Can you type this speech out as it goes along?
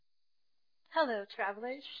Hello,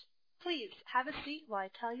 travelers. Please have a seat while I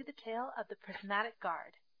tell you the tale of the Prismatic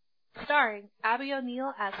Guard. Starring Abby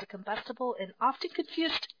O'Neill as the combustible and often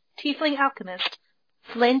confused tiefling alchemist,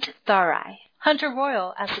 Flint Tharai. Hunter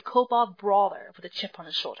Royal as the kobold brawler with a chip on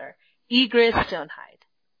his shoulder, Ygritte Stonehide.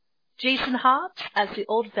 Jason Hobbs as the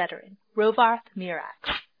old veteran, Rovarth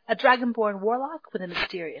Mirax, a dragonborn warlock with a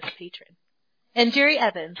mysterious patron. And Jerry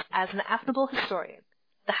Evans as an affable historian,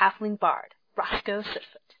 the halfling bard, Roscoe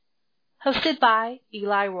Sootfoot. Hosted by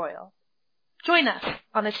Eli Royal. Join us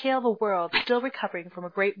on a tale of a world still recovering from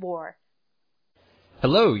a great war.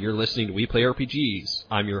 Hello, you're listening to We Play RPGs.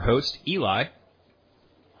 I'm your host, Eli.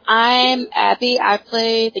 I'm Abby. I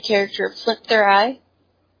play the character of Flint Tharai.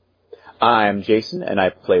 I'm Jason, and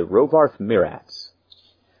I play Rovarth Mirax.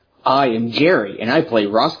 I am Jerry, and I play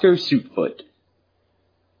Roscoe Sootfoot.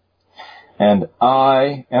 And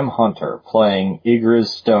I am Hunter, playing Ygritte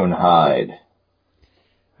Stonehide.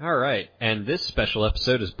 Alright, and this special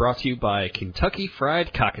episode is brought to you by Kentucky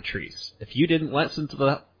Fried Cockatrice. If you didn't listen to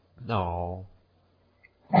the... No.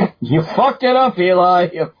 You fucked it up, Eli.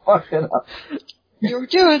 You fucked it up. You were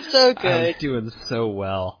doing so good. I was doing so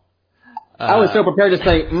well. I was so prepared to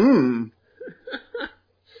say,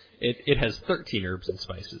 It has 13 herbs and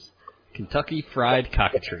spices. Kentucky Fried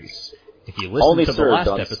Cockatrice. If you listened Only to the served last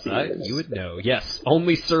on episode, spears. you would know. Yes,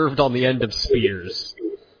 only served on the end of spears.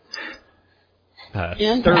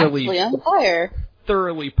 And actually on fire.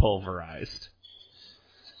 Thoroughly pulverized.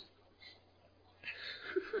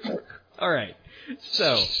 Alright,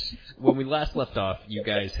 so, when we last left off, you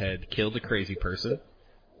guys had killed a crazy person.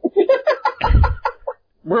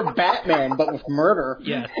 we're Batman, but with murder.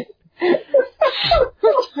 Yes. We're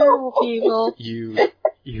terrible people. You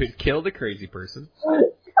had killed a crazy person,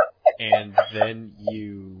 and then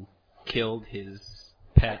you killed his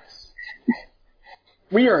pets.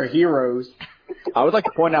 We are heroes. I would like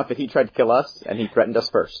to point out that he tried to kill us, and he threatened us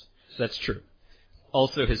first. That's true.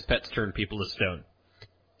 Also, his pets turned people to stone.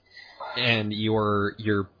 And your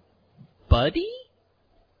buddy,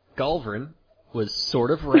 Galvin, was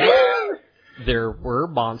sort of right. There were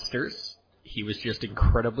monsters. He was just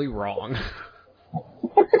incredibly wrong.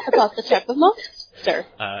 About the type of monster.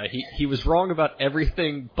 He was wrong about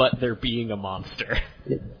everything but there being a monster.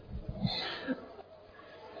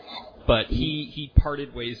 But he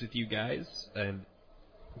parted ways with you guys and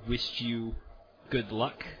wished you good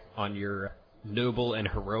luck on your noble and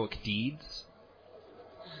heroic deeds.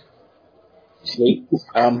 Sweet.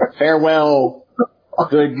 Farewell,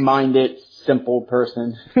 good-minded, simple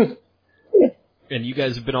person. And you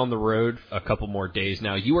guys have been on the road a couple more days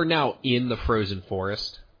now. You are now in the frozen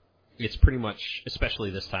forest. It's pretty much, especially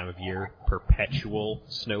this time of year, perpetual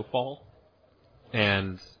snowfall.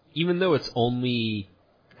 And even though it's only,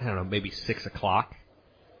 I don't know, maybe 6 o'clock,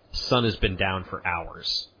 sun has been down for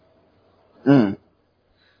hours.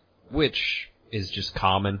 Which is just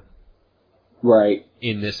common. Right.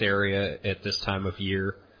 In this area at this time of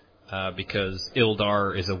year. Because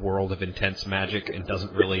Ildar is a world of intense magic and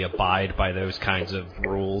doesn't really abide by those kinds of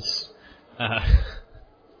rules.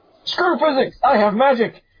 Screw physics! I have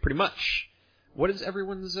magic! Pretty much. What is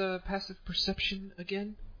everyone's passive perception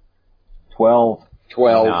again? 12.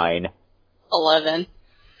 9. 11.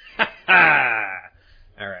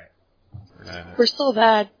 Alright. We're so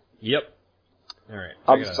bad. Yep. Alright.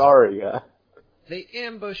 I'm sorry. They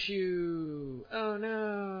ambush you! Oh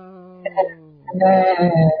no!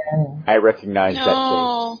 I recognize that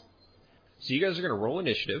No. So you guys are gonna roll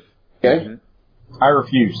initiative. Okay. I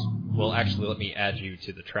refuse. Well, actually, let me add you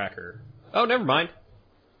to the tracker. Oh, never mind.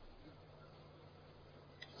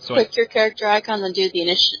 So Click your character icon, then do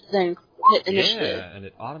the then hit initiative. Yeah, and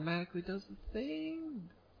it automatically does the thing.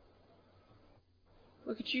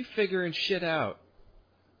 Look at you figuring shit out.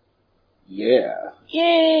 Yeah.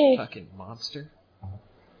 Yay! Fucking monster.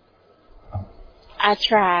 I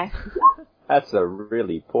try. That's a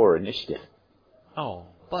really poor initiative. Oh,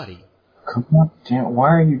 buddy. Come on, damn, why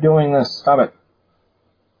are you doing this? Stop it.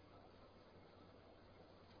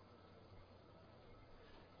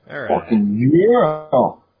 Alright. Fucking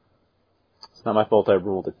zero. It's not my fault I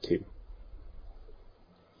rolled a 2.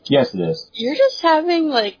 Yes, it is. You're just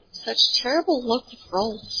having, such terrible luck with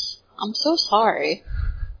rolls. I'm so sorry.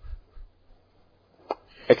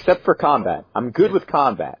 Except for combat. I'm good with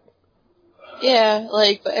combat. Yeah,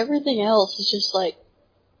 but everything else is just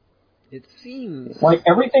It seems... Like,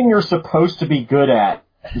 everything you're supposed to be good at,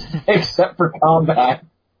 except for combat.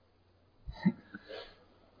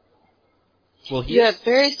 Well, you have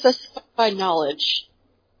very specified knowledge.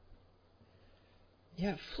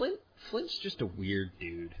 Yeah, Flint's just a weird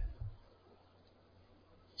dude.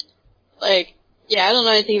 Yeah, I don't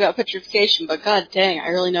know anything about petrification, but god dang, I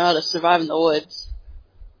really know how to survive in the woods.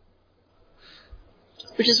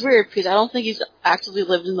 Which is weird, because I don't think he's actively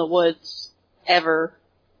lived in the woods ever.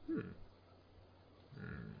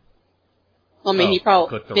 Well, I mean, he probably,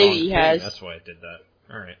 clicked the maybe wrong he thing. has. That's why I did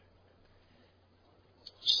that. Alright.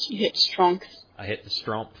 You hit strong. I hit the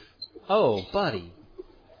stromp. Oh, buddy.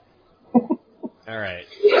 Alright.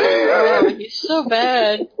 Oh, he's so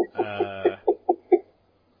bad.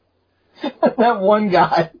 That one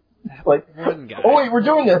guy. Like, One guy. oh wait, we're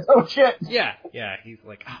doing this. Oh shit. Yeah, he's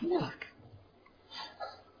like, fuck.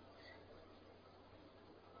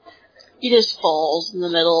 He just falls in the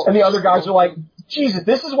middle. And the other guys are like, Jesus,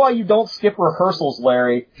 this is why you don't skip rehearsals,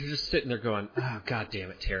 Larry. You're just sitting there going, oh, god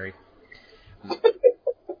damn it, Terry.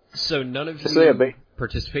 So none of So, yeah, you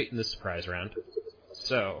participate in the surprise round.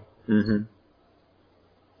 So,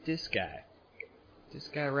 this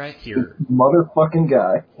guy right here, Motherfucking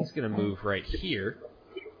guy. he's gonna move right here.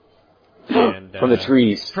 And, From the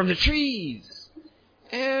trees. From the trees!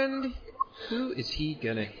 And who is he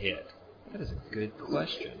gonna hit? That is a good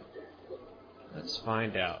question. Let's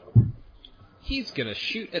find out. He's gonna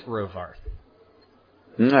shoot at Rovarth.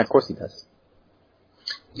 Of course he does.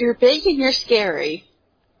 You're big and you're scary.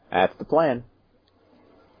 That's the plan.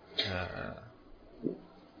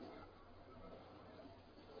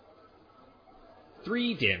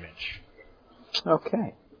 3 damage.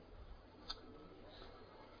 Okay.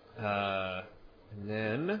 And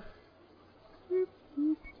then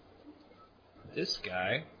this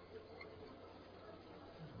guy.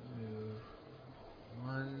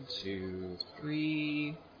 1, 2,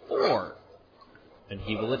 3, 4. And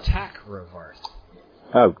he will attack Rovarth.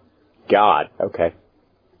 Oh, God. Okay.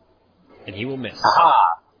 And he will miss.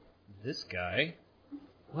 Ah! This guy,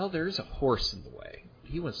 well, there is a horse in the way.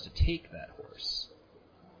 He wants to take that horse.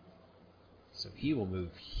 So he will move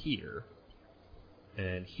here.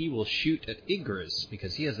 And he will shoot at Igris,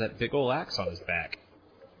 because he has that big ol' axe on his back.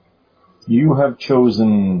 You have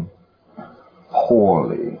chosen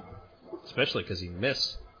poorly. Especially because he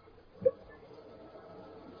missed.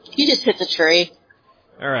 He just hit the tree.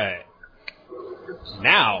 Alright.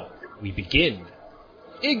 Now, we begin.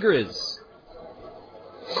 Igris!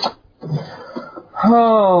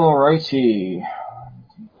 Alrighty.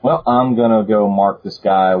 Well, I'm gonna go mark this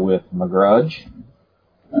guy with my grudge.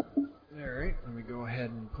 Alright, let me go ahead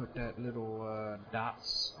and put that little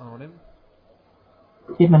dots on him.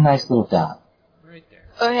 Give him a nice little dot. Right there.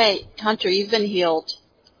 Oh hey, Hunter, you've been healed.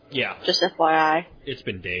 Yeah, Just FYI. it's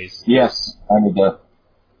been days. Yes, I need to.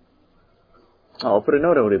 Oh, if it would have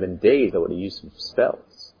known it would have been days, I would have used some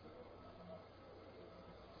spells.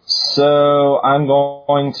 So, I'm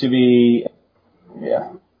going to be...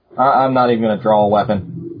 Yeah. I'm not even gonna draw a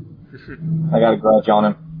weapon. I got a grudge on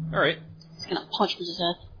him. Alright. He's gonna punch him in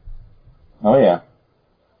the Oh yeah.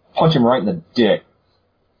 Punch him right in the dick.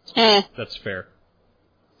 head. That's fair.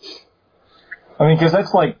 I mean, cause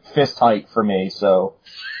that's like fist height for me, so...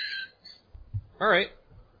 Alright.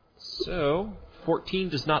 So, 14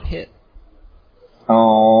 does not hit.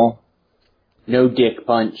 Oh. No dick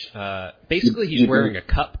punch. Basically, he's wearing a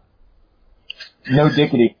cup. No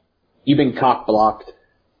dickety. You've been cock blocked.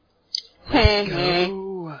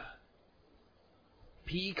 Go!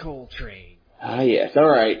 P. Coltrane. Ah, yes. All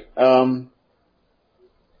right.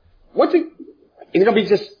 What's it? Is it gonna be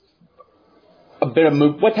just a bit of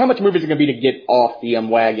move? How much move is it gonna be to get off the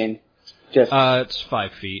wagon? Just It's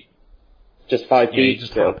 5 feet. just 5 feet. Yeah, you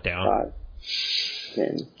just hop down. 5,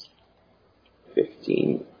 10,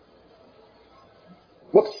 15.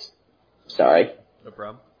 Whoops. Sorry. No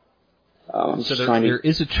problem. I'm So just trying there to.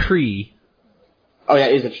 is a tree. Oh yeah,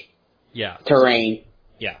 is it Yeah. terrain?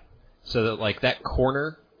 Yeah. So that, like, that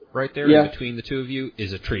corner right there Yeah. in between the two of you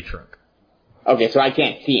is a tree trunk. Okay, so I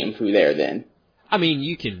can't see him through there then. I mean,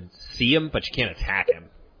 you can see him, but you can't attack him.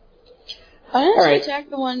 Why don't you Alright. attack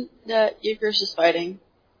the one that Eucharist is fighting?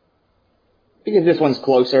 Because this one's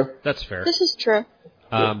closer. That's fair. This is true.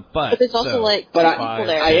 But But there's also so, like But two I- people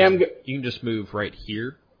there. I am. You can just move right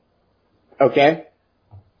here, Okay.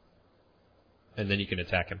 and then you can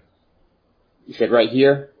attack him. You said right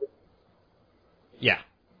here. Yeah.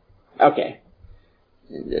 Okay.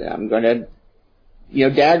 And then I'm gonna,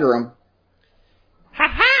 dagger him. Ha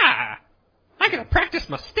ha! I gotta practice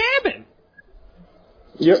my stabbing.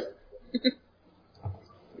 Yep. Give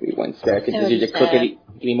me 1 second. That would Did you be clickety?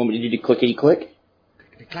 Give me a moment. Did you clickety click?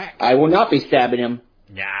 Clack. I will not be stabbing him.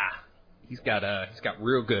 Nah. He's got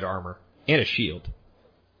real good armor and a shield.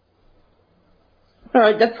 All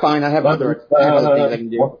right, that's fine. I have other things I can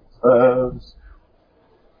do,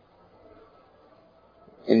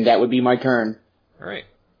 and that would be my turn. All right.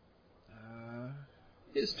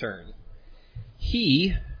 His turn.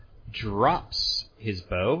 He drops his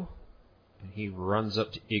bow, and he runs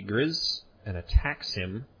up to Igriz and attacks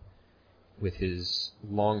him with his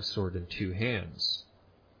longsword in two hands.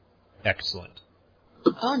 Excellent.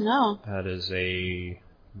 Oh no. That is a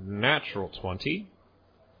natural 20.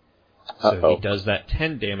 Uh-oh. So he does that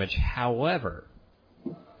 10 damage. However,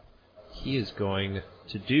 he is going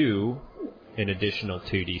to do an additional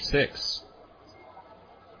 2d6.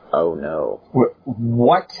 Oh no.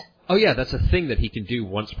 What? Oh yeah, that's a thing that he can do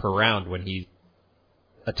once per round when he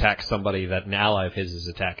attacks somebody that an ally of his is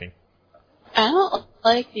attacking. I don't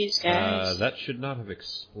like these guys. That should not have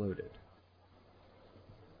exploded.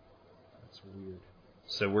 That's weird.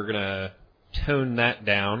 So we're gonna tone that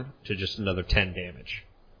down to just another 10 damage.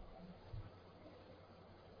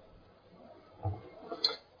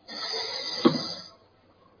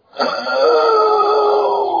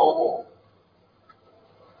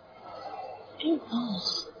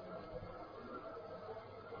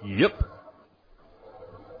 Yep.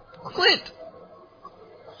 Clint!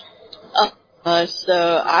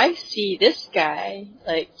 So I see this guy,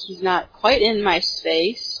 like, he's not quite in my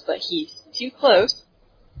space, but he's too close.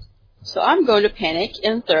 So I'm going to panic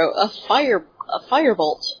and throw a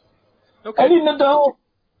firebolt. Okay. I didn't know.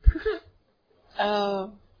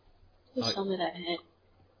 Oh. Please tell me that hit.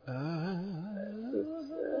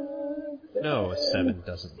 No, a 7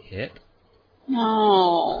 doesn't hit.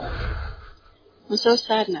 No. I'm so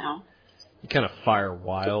sad now. You kind of fire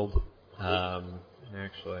wild.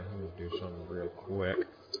 Actually, I'm going to do something real quick.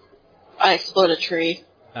 I explode a tree.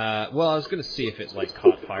 Well, I was going to see if it, like,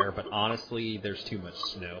 caught fire, but honestly, there's too much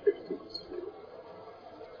snow.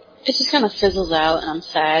 It just kind of fizzles out, and I'm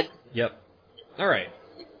sad. Yep. Alright.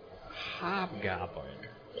 Hobgoblin.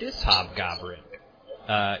 This Hobgoblin.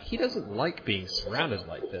 He doesn't like being surrounded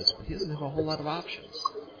like this, but he doesn't have a whole lot of options.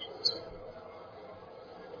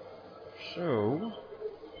 So,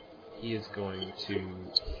 he is going to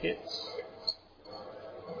hit...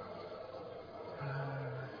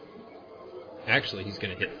 Actually, he's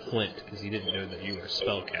going to hit Flint, because he didn't know that you were a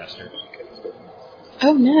spellcaster.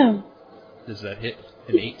 Oh no. Does that hit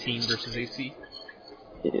an 18 versus AC?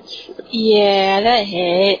 It should. Yeah, that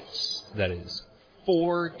hits. That is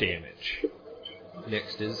 4 damage.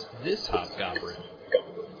 Next is this Hobgoblin,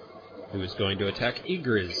 who is going to attack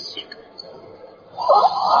Igriz.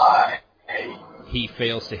 He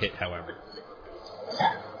fails to hit, however.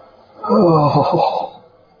 Oh.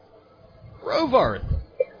 Rovarth!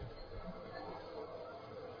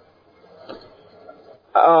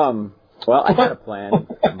 Well, I had a plan,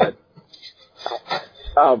 but,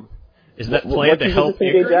 Is that plan to help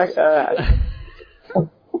Igriz?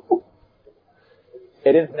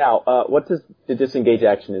 It is now. What's the disengage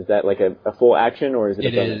action? Is that like a full action, or is it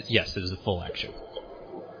a bonus? Yes, it is a full action.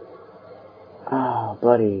 Oh,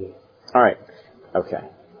 buddy. Alright. Okay.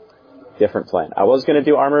 Different plan. I was gonna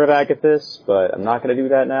do Armor of Agathis, but I'm not gonna do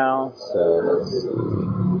that now, so let's see.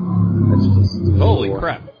 Let's just do... Holy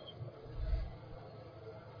crap.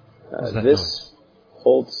 This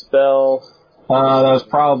old spell... That was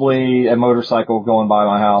probably a motorcycle going by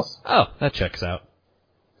my house. Oh, that checks out.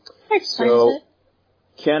 So,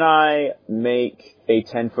 can I make a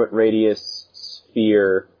 10-foot radius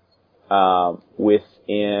sphere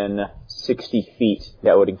within 60 feet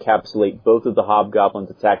that would encapsulate both of the hobgoblins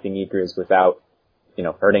attacking Igriz without,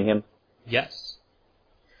 hurting him? Yes.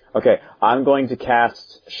 Okay, I'm going to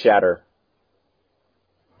cast Shatter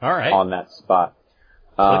Alright. on that spot.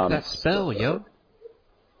 Click that spell, yo.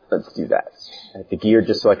 Let's do that. I had the gear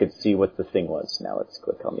just so I could see what the thing was. Now let's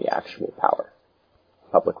click on the actual power.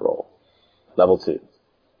 Public roll. Level 2.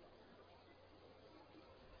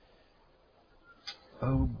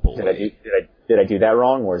 Oh boy. Did I do that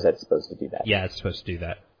wrong, or is that supposed to do that? Yeah, it's supposed to do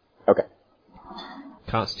that. Okay.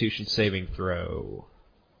 Constitution saving throw.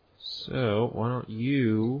 So, why don't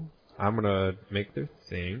you... I'm gonna make their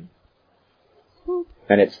thing. Boop.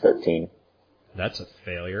 And it's 13. That's a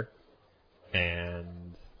failure.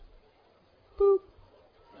 And... boop.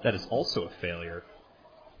 That is also a failure.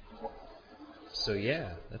 So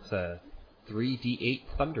yeah, that's a 3d8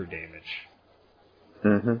 thunder damage.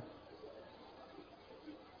 Mm-hmm.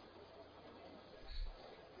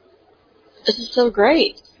 This is so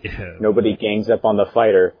great. Yeah. Nobody gangs up on the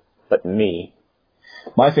fighter, but me.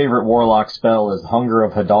 My favorite warlock spell is Hunger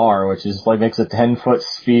of Hadar, which is makes a 10-foot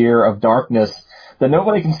sphere of darkness that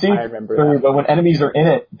nobody can see I remember through, that. but when enemies are in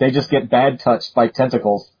it, they just get bad touched by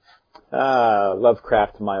tentacles.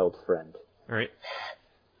 Lovecraft, my old friend. Alright.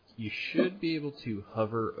 You should be able to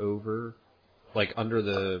hover over, under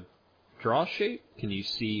the draw shape. Can you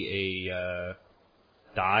see a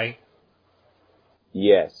die?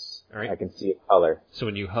 Yes. All right. I can see a color. So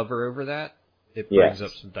when you hover over that, it brings Yes.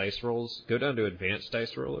 up some dice rolls. Go down to advanced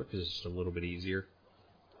dice roller because it's just a little bit easier.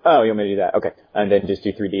 Oh, you want me to do that? Okay. And then just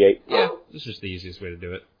do 3d8? Yeah, this is just the easiest way to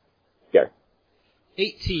do it. Go.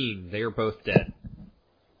 18. They are both dead.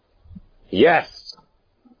 Yes!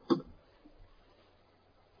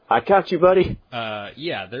 I caught you, buddy.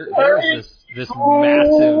 Yeah, there's this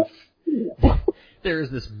massive, there is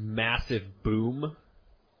this massive boom,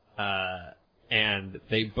 and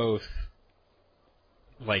they both,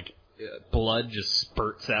 like, blood just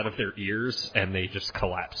spurts out of their ears, and they just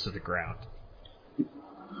collapse to the ground.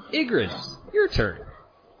 Igris, your turn.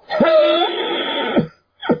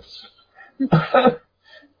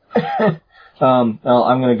 Well,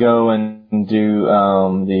 I'm gonna go and do,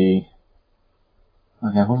 okay,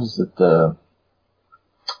 what is it,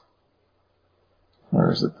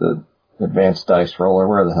 where is it, the advanced dice roller?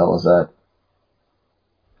 Where the hell is that?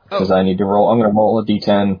 Because I need to roll, I'm gonna roll a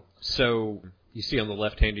d10. So, you see on the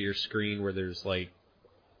left hand of your screen where there's, like,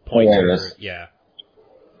 Oh, there it pointer, is. yeah.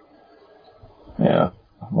 Yeah,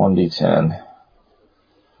 1d10.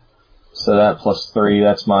 So that plus 3,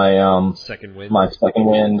 that's my, Second wind. my second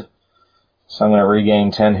wind. So I'm gonna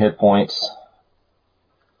regain 10 hit points.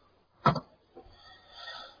 And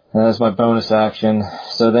that's my bonus action.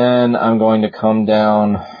 So then I'm going to come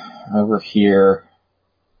down over here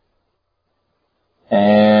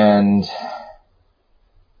and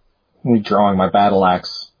I'm drawing my battle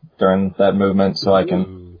axe during that movement so I can.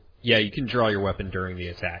 Ooh. Yeah, you can draw your weapon during the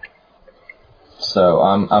attack. So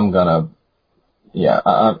I'm gonna, yeah,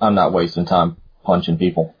 I'm not wasting time punching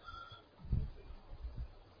people.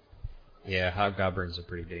 Yeah, hobgoblins are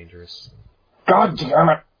pretty dangerous. God damn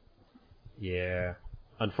it! Yeah.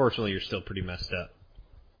 Unfortunately, you're still pretty messed up.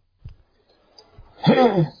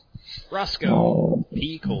 Roscoe, Oh.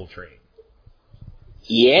 P. Coltrane.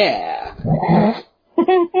 Yeah.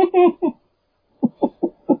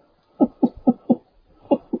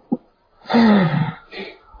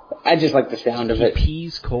 I just like the sound of He it.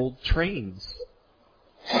 pees cold trains.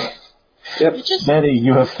 Yep. You just Betty,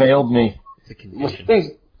 you have failed me. It's a Well,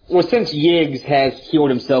 condition. since Yiggs has healed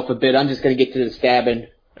himself a bit, I'm just going to get to the stabbing.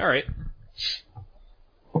 Alright.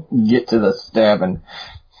 Get to the stabbing.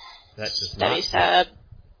 That does very not. sad.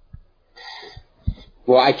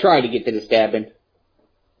 Well, I try to get to the stabbing.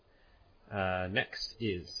 Next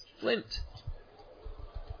is Flint.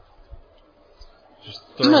 Just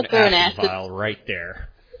I'm throw gonna an throw an acid acid- vial right there.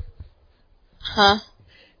 Huh?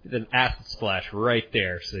 An acid splash right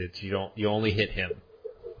there, so that you only hit him.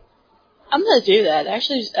 I'm gonna do that.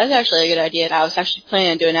 Actually, that's actually a good idea. And I was actually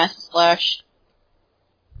planning on doing acid splash.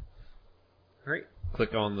 Alright,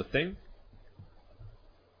 click on the thing.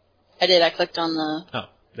 I did. I clicked on the. Oh,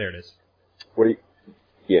 there it is. What do you...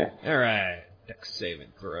 Yeah. Alright, dex save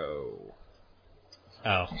and throw.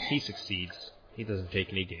 Oh, he succeeds. He doesn't take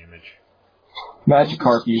any damage.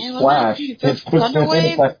 Magikarp, you Man, splash. wasn't it It's Thunderwave?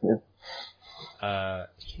 ineffective.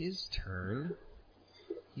 His turn.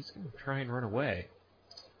 He's gonna try and run away.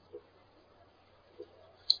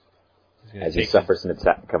 He's gonna As he take suffers an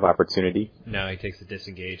attack of opportunity. No, he takes a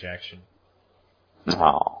disengage action.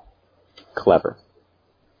 Oh. Clever.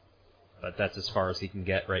 But that's as far as he can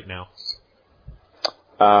get right now.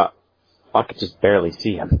 I could just barely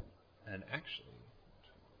see him. And actually,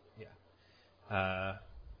 yeah.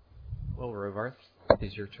 Well, Rovarth,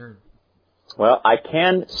 it's your turn. Well, I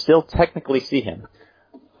can still technically see him.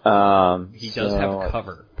 He does have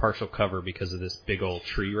cover, partial cover, because of this big old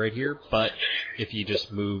tree right here, but if he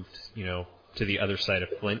just moved, to the other side of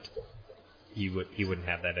Flint, he wouldn't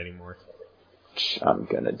have that anymore. I'm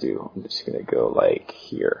just gonna go like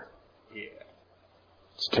here. Yeah.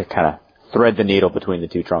 Just to kind of thread the needle between the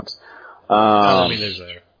two trunks. I mean, there's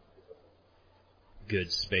a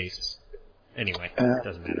good space. Anyway, it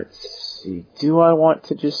doesn't matter. Let's see. Do I want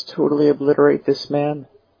to just totally obliterate this man?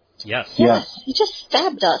 Yes. Yes, he just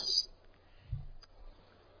stabbed us.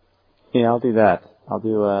 Yeah, I'll do that. I'll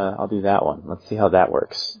do that one. Let's see how that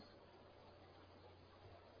works.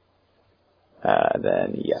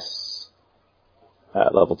 Then yes.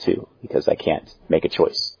 Level 2, because I can't make a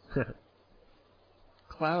choice.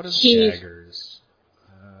 Cloud of He- Daggers.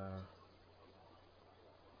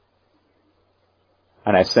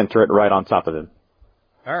 And I center it right on top of him.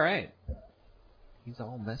 Alright. He's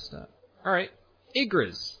all messed up. Alright.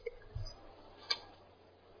 Igris.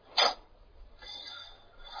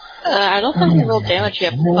 I don't think we rolled damage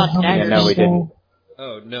yet for Cloud of Yeah, Daggers. no, we didn't.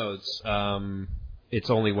 Oh, no, it's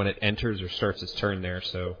only when it enters or starts its turn there,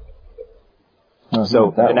 so...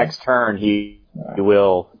 So the next turn, he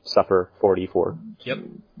will suffer 4d4. Yep.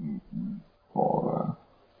 4,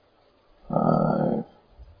 5,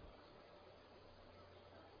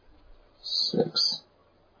 6,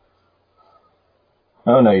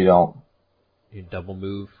 Oh, no, you don't. You double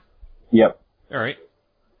move. Yep. All right.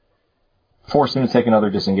 Force him to take another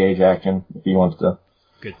disengage action if he wants to.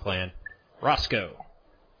 Good plan. Roscoe.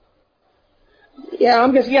 Yeah,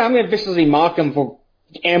 I'm gonna viciously mock him for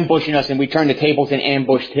ambushing us, and we turned the tables and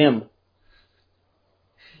ambushed him.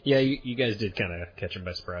 Yeah, you guys did kind of catch him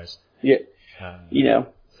by surprise. Yeah, you know.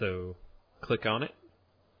 So, click on it.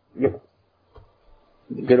 Yep.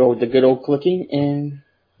 The good old clicking, and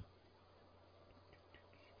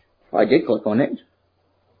I did click on it.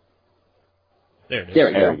 There it is.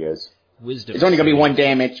 There he goes. Wisdom. It's only gonna be 1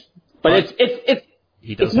 damage, but it's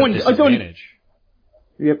He does it's have one. disadvantage.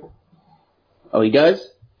 Yep. Oh, he does?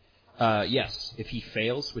 Yes. If he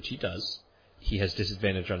fails, which he does, he has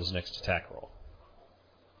disadvantage on his next attack roll.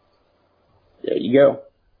 There you go.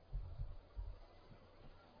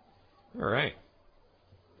 All right.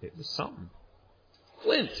 It was something.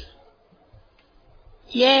 Flint.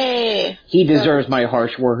 Yay! He deserves my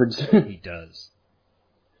harsh words. He does.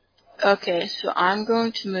 Okay, so I'm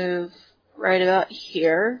going to move right about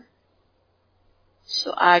here.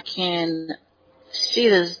 So I can see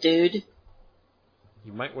this dude.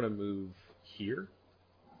 You might want to move here,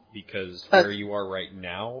 because Okay. where you are right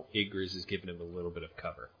now, Igris is giving him a little bit of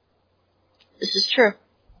cover. This is true.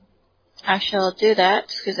 I shall do that,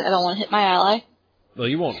 because I don't want to hit my ally. Well,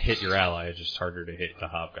 you won't hit your ally, it's just harder to hit the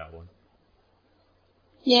hobgoblin.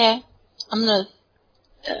 Yeah, I'm gonna,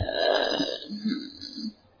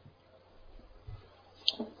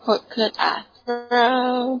 what could I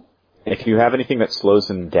throw? If you have anything that slows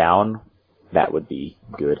him down, that would be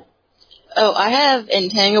good. Oh, I have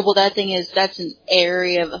Entangled. That's an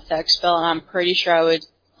area of effect spell, and I'm pretty sure I would,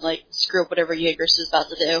 screw up whatever Ygritte is about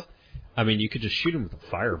to do. I mean, you could just shoot him with a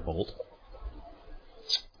firebolt.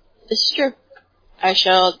 This is true. I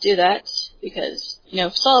shall do that, because,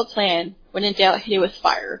 solid plan. When in doubt, hit it with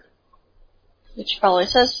fire. Which probably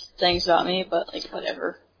says things about me, but,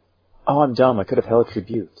 whatever. Oh, I'm dumb. I could have held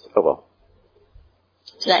tribute. Oh, well.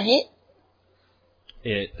 Does that hit?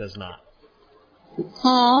 It does not.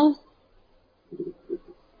 Huh?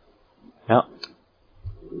 Well,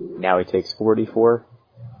 now he takes 44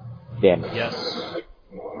 damage. Yes.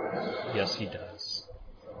 Yes, he does.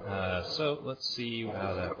 So, let's see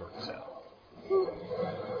how that works out.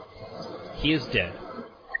 He is dead.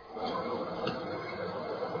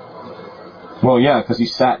 Well, yeah, because he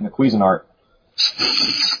sat in the Cuisinart.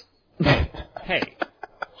 Hey,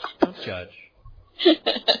 don't judge.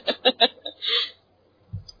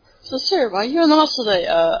 So, sir, why are you not today?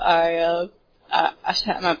 I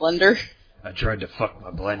sat in my blender. I tried to fuck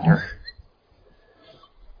my blender.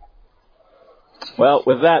 Well,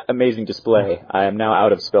 with that amazing display, I am now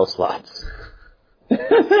out of spell slots.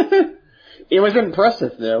 It was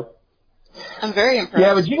impressive, though. I'm very impressed.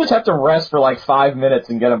 Yeah, but you just have to rest for 5 minutes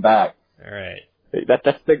and get him back. Alright.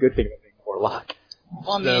 That's the good thing about being Warlock.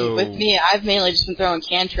 Well, I mean, with me, I've mainly just been throwing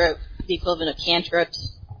the equivalent of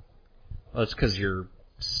cantrips. Well, it's because your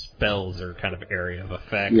spells are kind of area of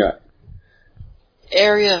effect. Yeah.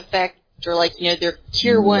 Area of effect, or they're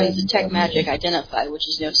tier 1 detect magic identified, which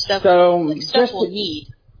is, stuff, So, stuff we'll need.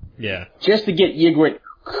 Yeah. Just to get Ygritte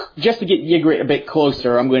a bit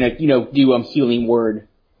closer, I'm gonna, do healing word.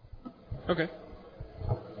 Okay.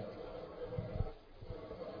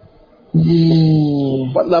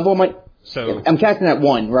 What level am I? So, I'm casting at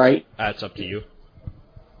 1, right? that's up to you.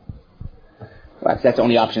 Well, that's the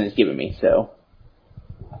only option it's given me, so.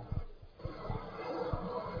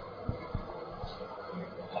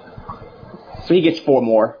 So he gets 4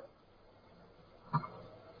 more.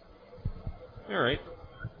 Alright.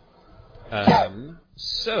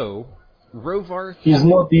 So, Rovarth... He's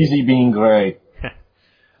not easy being gray.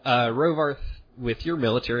 Rovarth, with your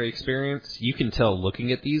military experience, you can tell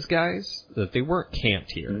looking at these guys that they weren't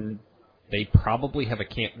camped here. Mm. They probably have a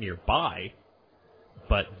camp nearby,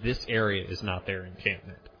 but this area is not their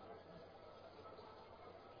encampment.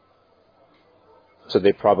 So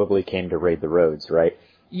they probably came to raid the roads, right?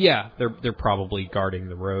 Yeah, they're probably guarding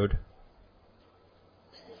the road.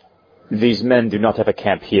 These men do not have a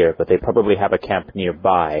camp here, but they probably have a camp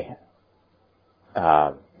nearby.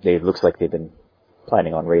 It looks like they've been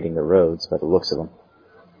planning on raiding the roads by the looks of them.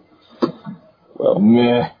 Well,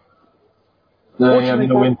 meh. I have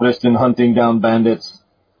no interest in hunting down bandits.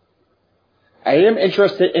 I am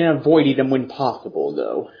interested in avoiding them when possible,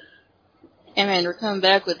 though. Hey man, we're coming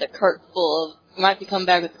back with a cart full of, we might be coming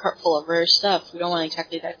back with a cart full of rare stuff. We don't want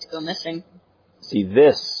exactly that to go missing. See,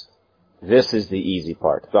 this is the easy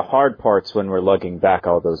part. The hard part's when we're lugging back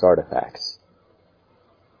all those artifacts.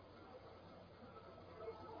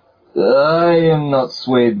 I am not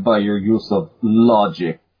swayed by your use of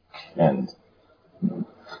logic, and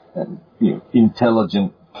and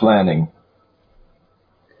intelligent planning.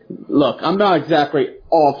 Look, I'm not exactly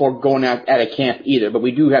all for going out at a camp either, but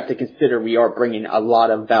we do have to consider we are bringing a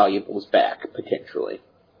lot of valuables back, potentially.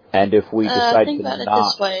 And if we decide think to about not... it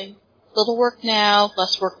this way. Little work now,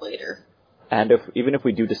 less work later. And even if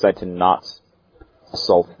we do decide to not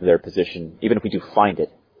assault their position, even if we do find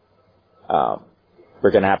it,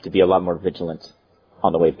 we're going to have to be a lot more vigilant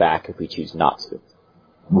on the way back if we choose not to.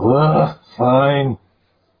 Fine.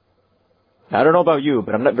 I don't know about you,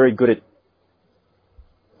 but I'm not very good at...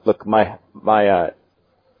 Look, my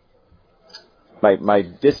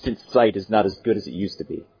distant sight is not as good as it used to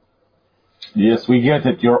be. Yes, we get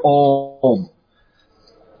it. You're old.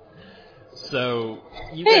 So,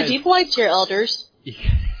 you Hey, guys... be polite to your elders.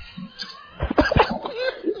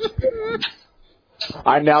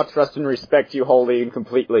 I now trust and respect you wholly and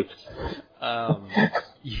completely.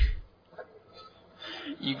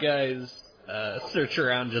 You guys search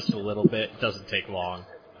around just a little bit. It doesn't take long.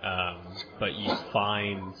 But you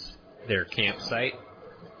find their campsite.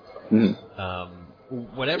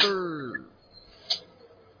 Whatever...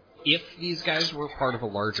 If these guys were part of a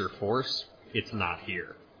larger force, it's not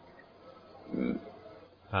here.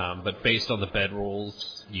 But based on the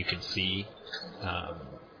bedrolls, you can see.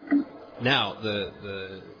 Now,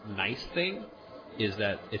 the nice thing is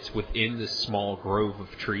that it's within this small grove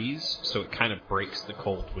of trees, so it kind of breaks the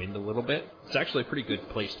cold wind a little bit. It's actually a pretty good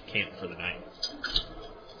place to camp for the night.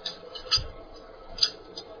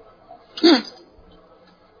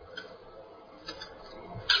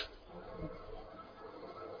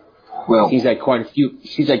 Well, Seems like quite a few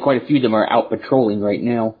of them are out patrolling right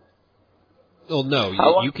now. Well,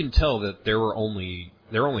 no, you can tell that there are only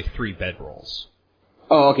 3 bedrolls.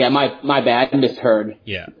 Oh, okay, my bad, I misheard.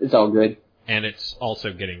 Yeah. It's all good. And it's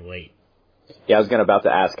also getting late. Yeah, I was about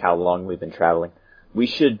to ask how long we've been traveling. We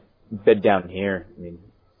should bed down here. I mean,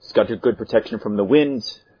 it's got good protection from the wind.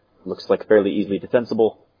 Looks like fairly easily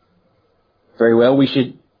defensible. Very well, we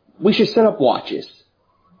should set up watches.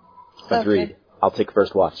 Agreed. Okay. I'll take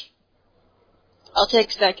first watch. I'll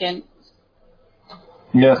take second.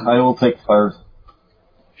 yes, I will take first.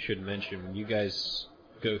 Should mention, when you guys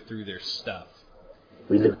go through their stuff...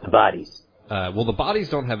 We loot the bodies. Well, the bodies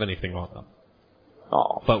don't have anything on them.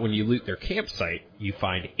 Oh. But when you loot their campsite, you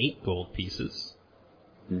find 8 gold pieces,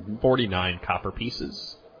 49 copper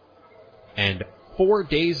pieces, and 4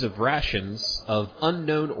 days of rations of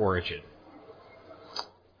unknown origin.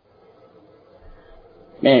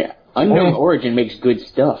 Man, unknown origin makes good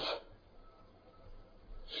stuff.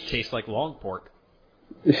 Tastes like long pork.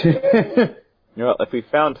 You know, if we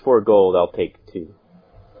found 4 gold, I'll take 2.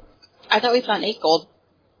 I thought we found 8 gold.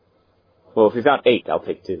 Well, if we found 8, I'll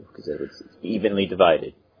take 2, because it's evenly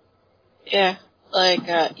divided. Yeah, like,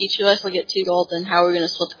 each of us will get 2 gold, and how are we going to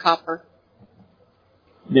split the copper?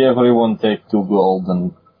 Yeah, everyone take 2 gold,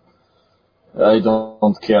 and I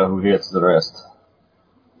don't care who gets the rest.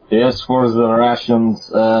 Yes, for the rations,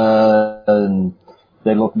 and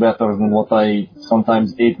they look better than what I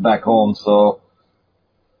sometimes eat back home, so...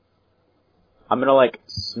 I'm gonna,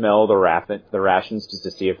 smell the rations just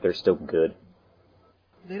to see if they're still good.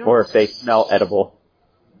 Or if they smell edible.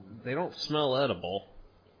 They don't smell edible.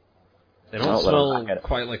 They Well, don't smell let 'em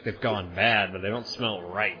quite like they've gone bad, but they don't smell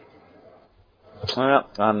right. Well,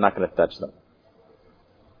 I'm not gonna touch them.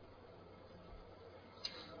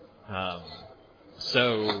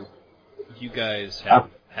 So, you guys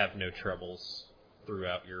have no troubles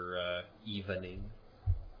throughout your evening.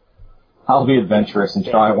 I'll be adventurous and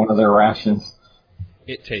try one of their rations.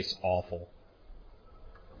 It tastes awful.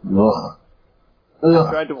 Ugh.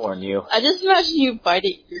 I tried to warn you. I just imagine you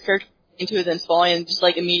biting your character into it, then falling, and just,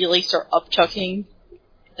 immediately start upchucking,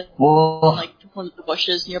 Ugh. one of the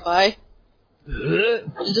bushes nearby.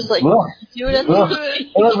 And just, Ugh. do it at Ugh. the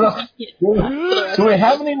Do we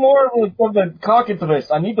have any more of the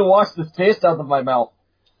cockatrice? I need to wash this taste out of my mouth.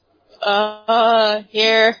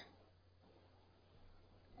 Here.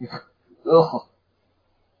 Ugh.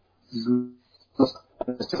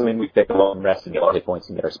 Assuming we take a long rest and get our hit points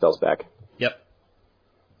and get our spells back. Yep.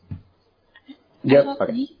 Yep.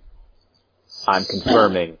 Okay. I'm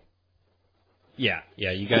confirming. Yeah,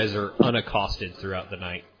 you guys are unaccosted throughout the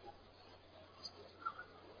night.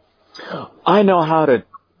 I know how to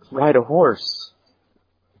ride a horse.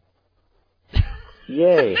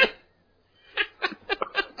 Yay.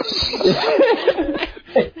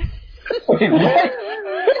 Wait, what?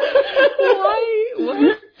 Why?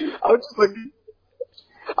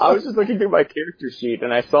 I was just looking through my character sheet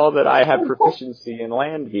and I saw that I have proficiency in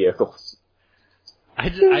land vehicles. I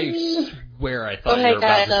swear I thought you were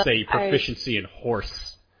about to say proficiency in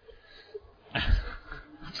horse.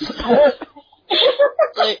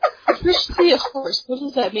 Like, officially a horse. What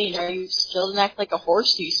does that mean? Are you still an act like a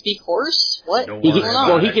horse? Do you speak horse? What? Don't He worry can, about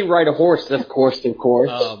well, it. he can ride a horse, of course, of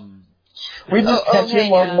course. We just catch him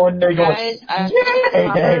one day going, guys,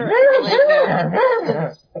 copper,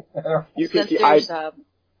 You can since see, there's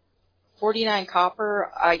 49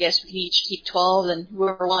 copper, I guess we can each keep 12, and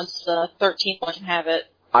whoever wants the 13th one can have it.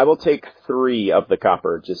 I will take 3 of the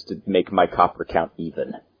copper just to make my copper count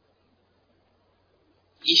even.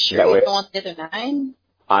 You sure That you way- don't want the other 9?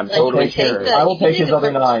 I'm Like, totally take sure. the- I will take you his take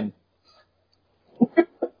other the- 9.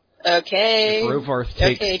 Okay. If Rovarth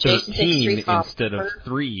takes Okay, Jason takes 3 13 copper. instead of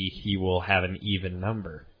 3, he will have an even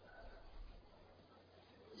number.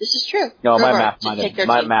 This is true. No, my Rovar, just take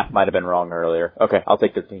 13. math might have been wrong earlier. Okay, I'll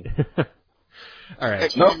take 13. All right.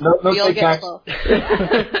 13. No, We all take get tax. 12.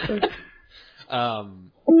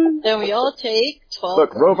 Then we all take 12.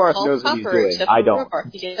 Look, Rovarth 12 knows what he's copper, doing. except I for don't.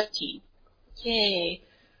 Rovarth, you get 15. Yay.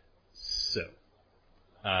 So,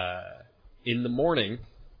 in the morning,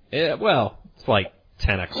 it's like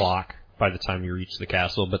 10 o'clock by the time you reach the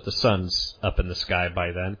castle, but the sun's up in the sky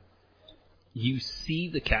by then. You see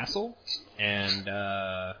the castle, and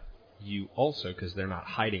you also, because they're not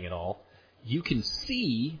hiding at all, you can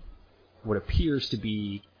see what appears to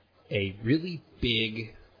be a really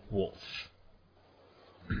big wolf.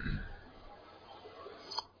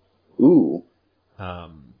 Ooh.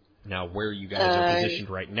 Now, where you guys are positioned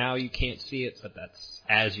right now, you can't see it, but that's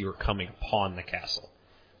as you're coming upon the castle.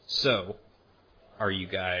 So, are you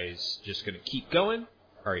guys just going to keep going?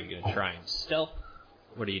 Or are you going to try and stealth?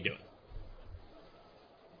 What are you doing?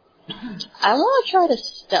 I want to try to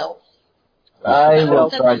stealth. I will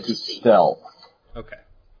That's try to interesting. stealth. Okay.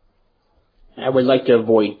 I would like to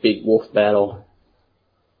avoid big wolf battle.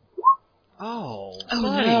 Oh, Oh,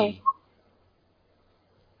 buddy. no.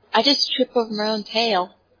 I just trip over my own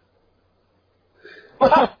tail.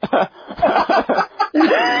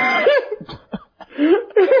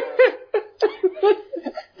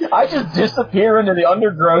 I just disappear into the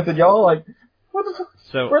undergrowth and y'all like, what the fuck?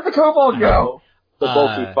 So, Where'd the kobold go? The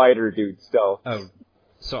bulky fighter dude stealth.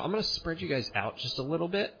 so I'm going to spread you guys out just a little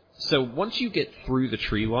bit. So once you get through the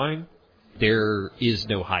tree line, there is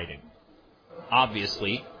no hiding.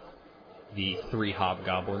 Obviously, the 3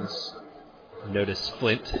 hobgoblins notice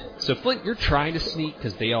Flint. So Flint, you're trying to sneak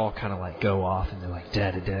because they all kind of like go off and they're like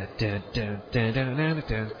da da da da da da da da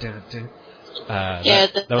da da da. Yeah,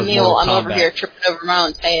 that the was mule, Mortal I'm over Kombat. here tripping over my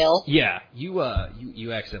own tail. Yeah, you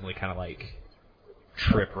accidentally kind of like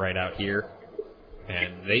trip right out here,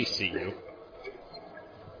 and they see you.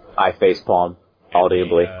 I facepalm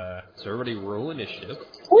audibly. So everybody roll initiative.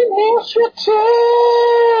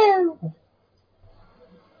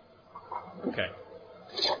 Okay,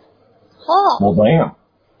 Oh, Well, damn.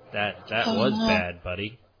 that Oh, was no. bad,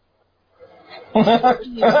 buddy.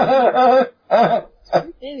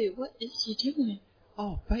 baby, what is he doing?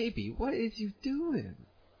 Oh, baby, what is you doing?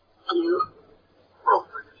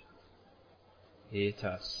 It's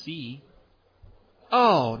a C.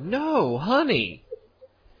 Oh no, honey,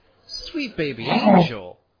 sweet baby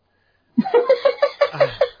angel.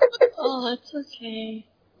 Oh, it's okay.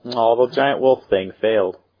 Oh, the giant wolf thing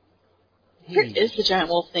failed. Where is the giant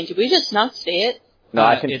wolf thing? Did we just not see it? No,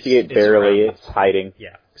 I can it's- see it it's barely. around. It's hiding.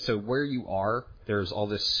 Yeah. So where you are, there's all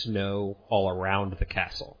this snow all around the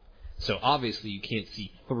castle. So obviously you can't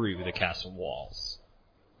see through the castle walls.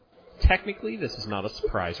 Technically, this is not a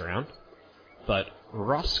surprise round, but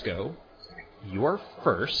Roscoe, you are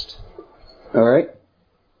first. Alright.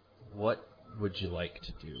 What would you like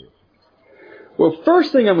to do? Well,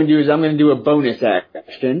 first thing I'm gonna do is I'm gonna do a bonus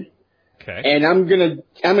action. Okay. And I'm gonna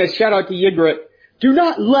shout out to Ygritte, do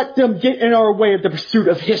not let them get in our way of the pursuit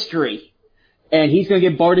of history. And he's gonna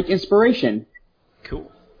get Bardic Inspiration. Cool.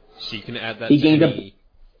 So you can add that He to gained any...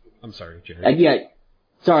 I'm sorry, Jerry. He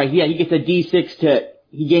gets a D6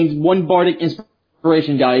 he gains 1 Bardic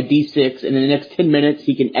Inspiration die, D6, and in the next 10 minutes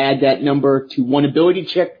he can add that number to 1 ability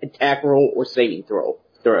check, attack roll, or saving throw.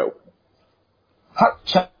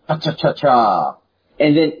 Ha-cha-cha-cha-cha.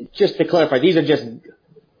 And then, just to clarify, these are just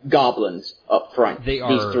goblins up front. They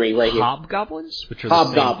are these 3 right here. hobgoblins, which are the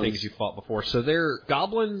same Hobgoblins. things you fought before. So their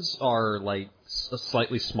goblins are like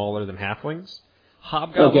slightly smaller than halflings.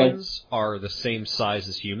 Hobgoblins are the same size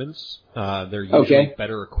as humans. They're usually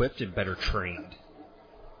better equipped and better trained.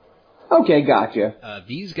 Okay, gotcha.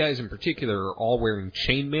 These guys in particular are all wearing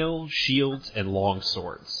chainmail, shields, and long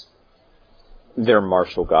swords. They're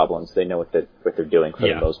martial goblins. They know what they're doing for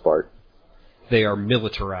Yeah. the most part. They are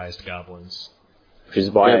militarized goblins. Which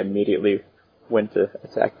is why I immediately went to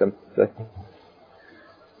attack them.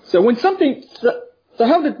 So when something,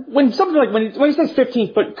 when it says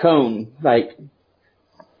 15-foot cone, like,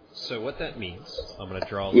 So what that means, I'm going to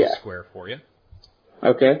draw Yeah. the square for you,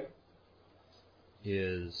 Okay.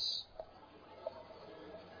 is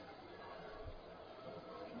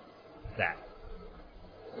that.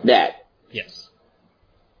 That. Yes.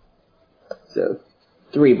 So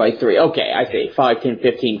 3 by 3. Okay, I see. 5, 10,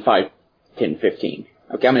 15, 5, 10, 15.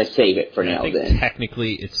 Okay, I'm going to save it for And now I think then.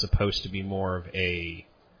 technically it's supposed to be more of a,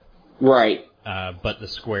 Right. but the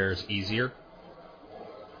square is easier.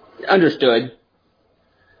 Understood.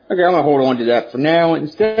 Okay, I'm going to hold on to that for now.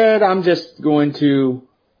 Instead, I'm just going to...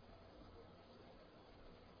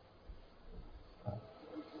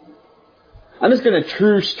 I'm just going to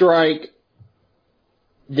true strike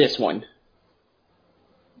this one.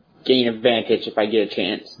 Gain advantage if I get a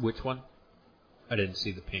chance. Which one? I didn't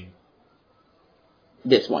see the ping.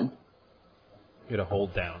 This one. You gotta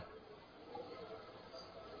hold down.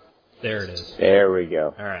 There it is. There we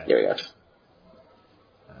go. Alright. There we go.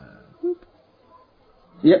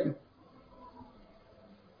 Yep.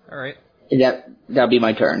 Alright. That'll be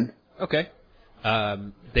my turn. Okay.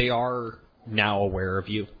 They are now aware of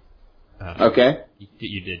you. Okay.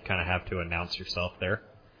 You did kind of have to announce yourself there.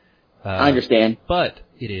 I understand. But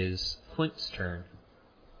it is Flint's turn.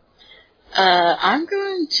 I'm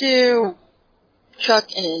going to chuck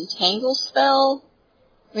an entangle spell,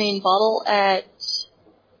 bottle at...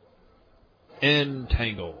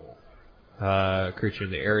 Entangle. Creature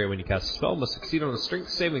in the area when you cast a spell must succeed on a strength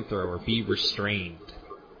saving throw or be restrained.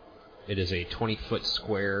 It is a 20-foot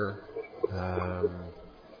square.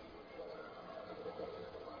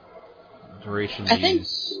 Duration I think-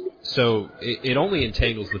 is... So, it only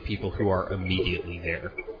entangles the people who are immediately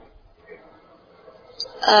there.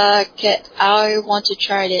 Okay, I want to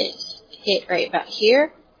try to hit right about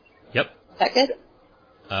here. Yep. Is that good?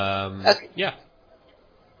 Okay. Yeah.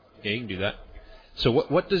 Yeah, you can do that. So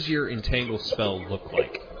what does your entangle spell look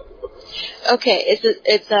like? Okay,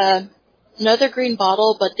 it's another green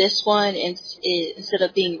bottle, but this one instead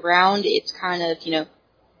of being round, it's kind of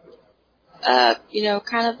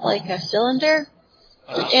kind of like a cylinder,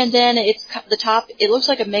 and then it's the top. It looks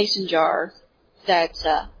like a mason jar that's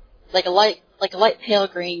like a light pale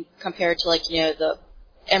green compared to the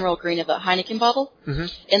emerald green of a Heineken bottle. Mm-hmm.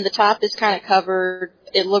 And the top is kind of covered.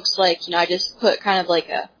 It looks like I just put kind of like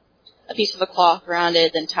a piece of a cloth around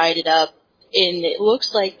it, then tied it up, and it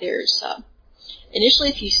looks like there's initially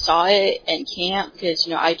if you saw it and can't, because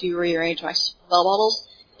I do rearrange my spell bottles,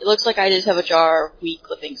 it looks like I just have a jar of weed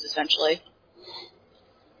clippings essentially.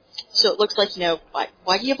 So it looks like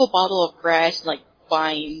why do you have a bottle of grass and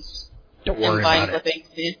vines Don't and worry vine about it. clippings?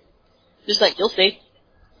 Yeah. Just you'll see.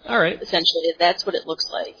 Alright. Essentially, that's what it looks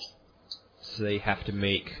like. So they have to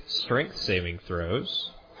make strength saving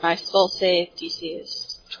throws. My spell save DC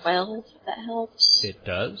is 12, if that helps. It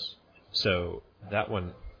does. So that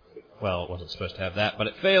one, well, it wasn't supposed to have that, but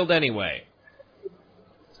it failed anyway.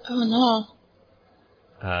 Oh no.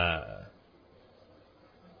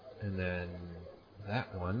 And then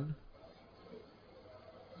that one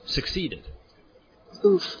succeeded.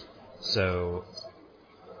 Oof. So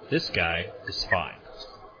this guy is fine.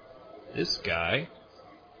 This guy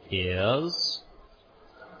is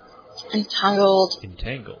Entangled.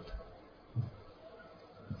 entangled.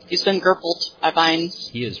 He's been grappled by vines.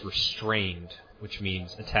 He is restrained, which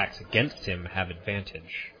means attacks against him have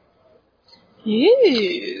advantage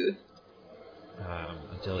Ew.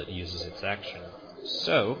 until it uses its action.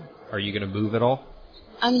 So, are you going to move at all?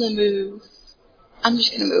 I'm gonna move. I'm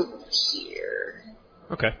just gonna move here.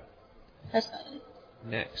 Okay. That's not it.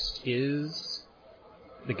 Next is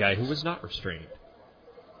the guy who was not restrained.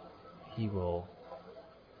 He will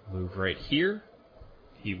move right here.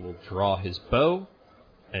 He will draw his bow,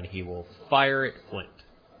 and he will fire at Flint.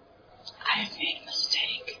 I made a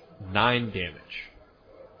mistake. 9 damage.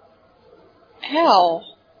 Ow.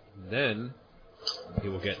 Then he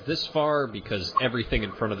will get this far because everything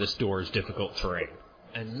in front of this door is difficult terrain.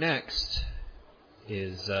 And next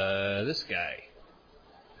is this guy,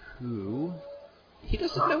 who he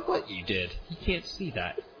doesn't know what you did. He can't see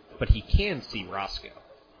that, but he can see Roscoe.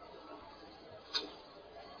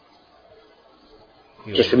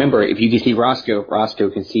 Just remember, if you can see Roscoe, Roscoe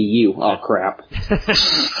can see you. Oh, crap.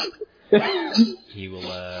 He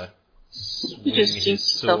will swing You just his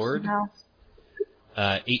jinxed yourself sword.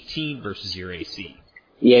 somehow. 18 versus your AC.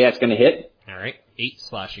 Yeah, that's gonna hit. Alright, 8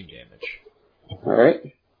 slashing damage.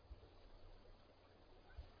 Alright.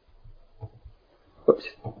 Whoops.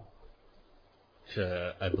 Which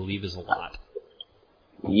I believe is a lot.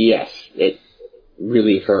 Yes, it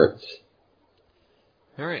really hurts.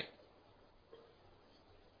 Alright.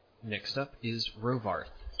 Next up is Rovarth.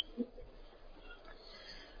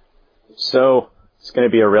 So, It's going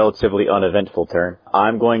to be a relatively uneventful turn.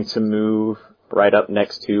 I'm going to move right up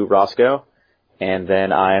next to Roscoe, and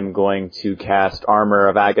then I'm going to cast Armor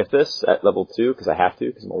of Agathis at level 2, because I have to,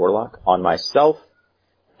 because I'm a warlock, on myself,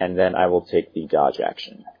 and then I will take the dodge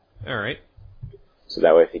action. Alright. So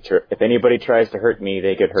that way if anybody tries to hurt me,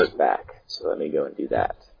 they get hurt back. So let me go and do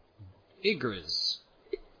that. Igris,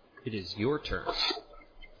 it is your turn.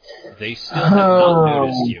 They still have not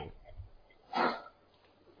noticed you.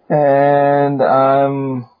 And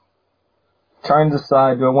I'm trying to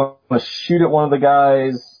decide, do I want to shoot at one of the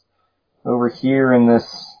guys over here in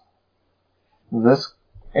this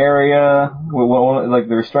area, like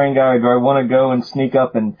the restrained guy, or do I want to go and sneak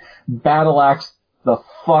up and battle axe the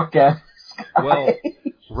fuck out of this guy? Well, Hey,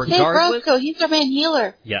 regardless... Roscoe, he's our main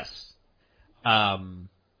healer. Yes.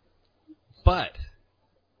 But,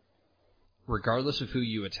 regardless of who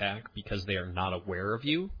you attack, because they are not aware of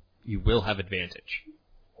you, you will have advantage.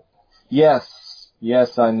 Yes,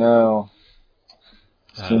 I know.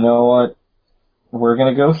 So you know what? We're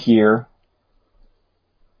gonna go here,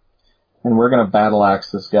 and we're gonna battle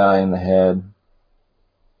axe this guy in the head.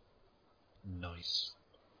 Nice.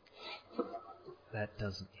 That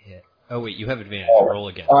doesn't hit. Oh wait, you have advantage. Roll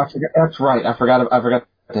again. Oh, that's right. I forgot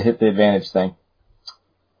to hit the advantage thing.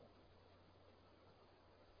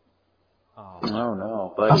 Oh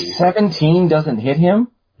no, A buddy. 17 doesn't hit him?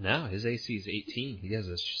 no, his AC is 18. He has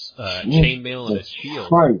a chainmail and a shield.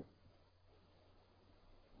 Right.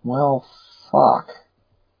 Well, fuck.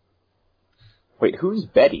 Wait, who's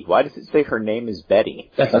Betty? Why does it say her name is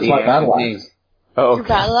Betty? That's my battle axe. Oh, Your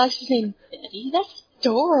battle axe is named Betty? That's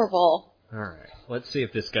adorable. Alright, let's see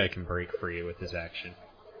if this guy can break free with his action.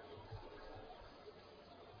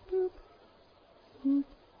 Boop. Boop.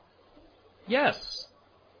 Yes!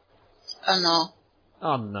 Oh no.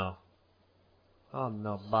 Oh no. Oh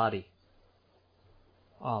no, body.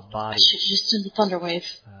 Oh, I body. should just done the Thunder Wave.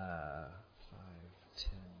 5, 10,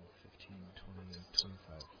 15, 20,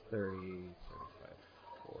 25, 30, 35,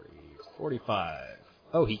 40, 45.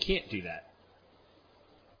 Oh, he can't do that.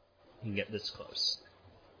 He can get this close.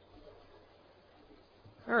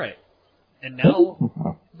 Alright. And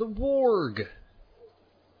now, the Warg.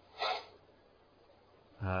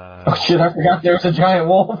 Oh shit, I forgot there was a giant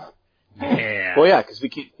wolf. Yeah. well, yeah, because we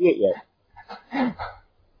can't see it yet.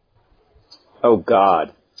 Oh,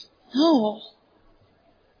 God. No.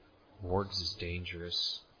 Wargs is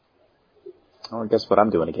dangerous. Oh, guess what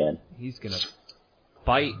I'm doing again? He's gonna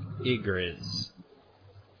bite Igris.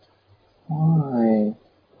 Why?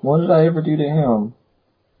 What did I ever do to him?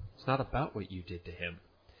 It's not about what you did to him.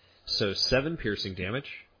 So 7 piercing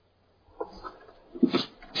damage.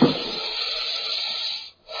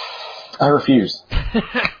 I refuse.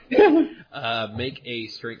 Make a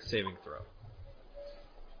strength saving throw.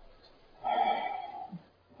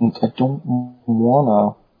 I don't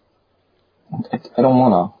wanna. I don't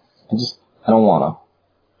wanna. I don't wanna.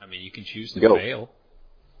 I mean, you can choose to Go. fail.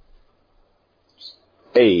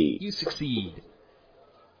 Hey. You succeed.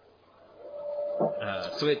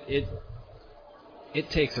 So it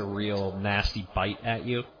takes a real nasty bite at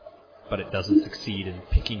you, but it doesn't succeed in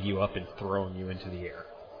picking you up and throwing you into the air.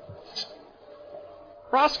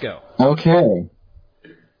 Roscoe. Okay.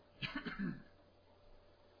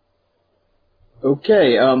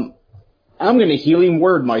 Okay, I'm gonna healing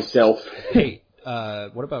word myself. Hey,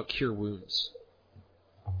 what about cure wounds?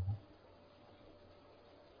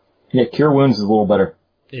 Yeah, cure wounds is a little better.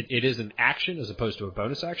 It is an action as opposed to a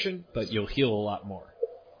bonus action, but you'll heal a lot more.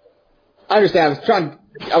 I understand.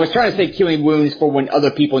 I was trying to say killing wounds for when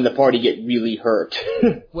other people in the party get really hurt.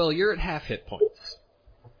 Well, you're at half hit points.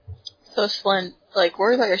 So, Flint,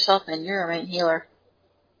 worry about yourself, man. You're our main healer.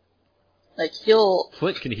 He'll...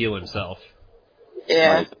 Flint can heal himself.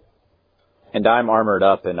 Yeah. Right. And I'm armored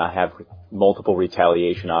up, and I have multiple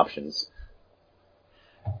retaliation options.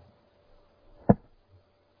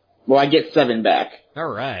 Well, I get 7 back.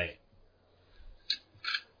 Alright.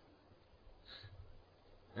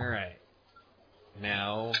 Alright.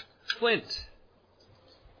 Now, Flint.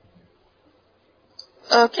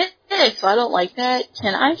 Okay, so I don't like that.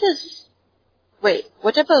 Can I just... Wait,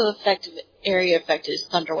 what type of area effect is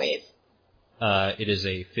Thunder Wave? It is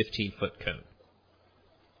a 15-foot cone.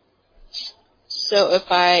 So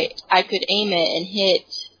if I could aim it and hit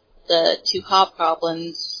the 2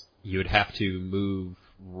 hobgoblins... You would have to move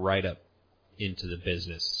right up into the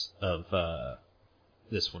business of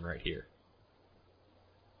this one right here.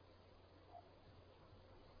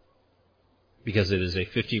 Because it is a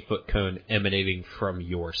 15-foot cone emanating from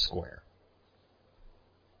your square.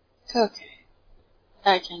 Okay.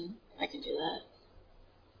 I can do that.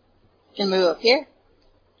 Can move up here.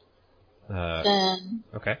 Then...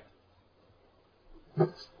 Okay.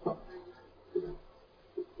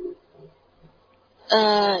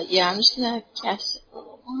 Yeah, I'm just gonna cast it.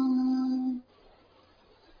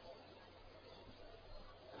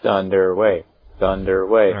 Thunderway.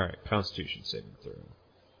 Thunderway. Alright, Constitution saving throw.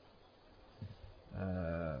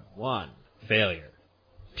 1, failure.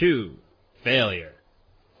 2, failure.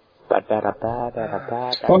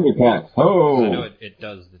 Thundercat. Oh! So I know it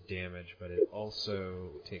does the damage, but it also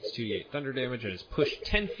takes 2d8 thunder damage and is pushed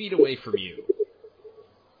 10 feet away from you.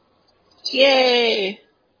 Yay!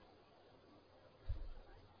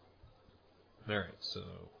 Alright, so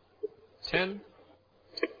 10.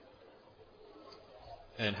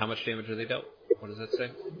 And how much damage are they dealt? What does that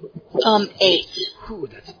say? 8. Ooh,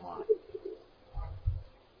 that's a lot.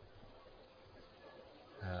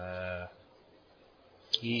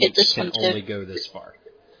 He Hit this can one, too. only go this far.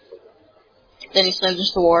 Then he slams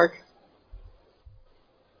into the warg.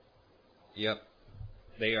 Yep.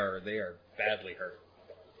 They are badly hurt.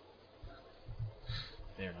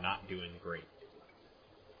 They're not doing great.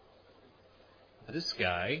 This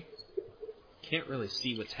guy can't really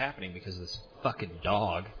see what's happening because of this fucking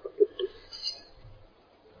dog.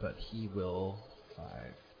 But he will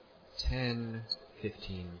 5, 10,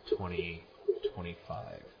 15, 20,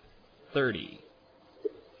 25, 30.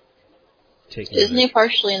 Isn't he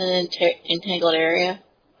partially in an entangled area?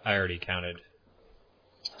 I already counted.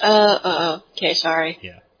 Okay, sorry.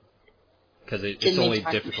 Yeah. Because it's Didn't only mean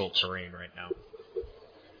to difficult terrain right now.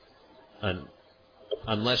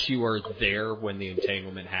 Unless you are there when the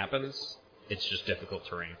entanglement happens, it's just difficult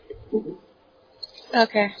terrain.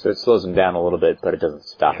 Okay. So it slows him down a little bit, but it doesn't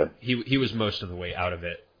stop him. He was most of the way out of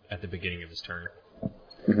it at the beginning of his turn.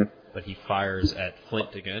 Mm-hmm. But he fires at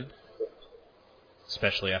Flint again.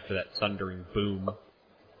 Especially after that thundering boom.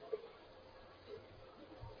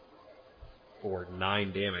 For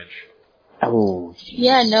 9 damage. Oh, geez.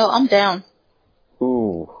 Yeah, no, I'm down.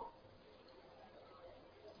 Ooh.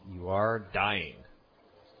 You are dying.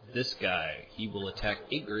 This guy, he will attack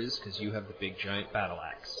Igris because you have the big giant battle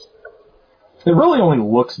axe. It really only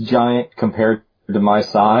looks giant compared to my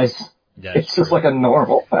size. That's It's just true. like a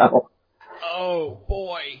normal battle. Oh,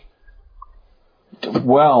 boy!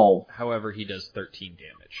 12. However, he does 13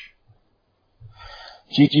 damage.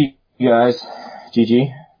 GG, guys.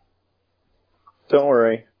 GG. Don't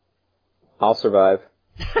worry. I'll survive.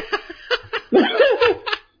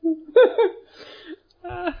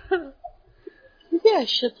 Maybe I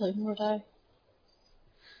should play more die.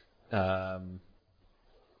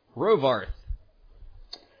 Rovarth.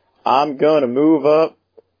 I'm gonna move up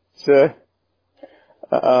to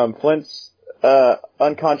Flint's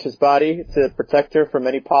unconscious body to protect her from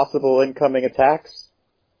any possible incoming attacks.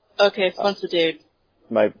 Okay, Flint's the dude.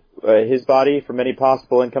 His body from any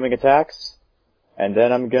possible incoming attacks. And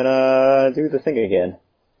then I'm gonna do the thing again.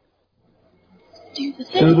 Do the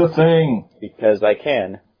thing. Do the thing. Because I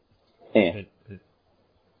can.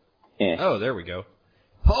 Oh, there we go.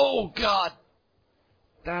 Oh, God!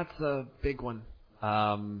 That's a big one.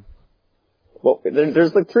 Well,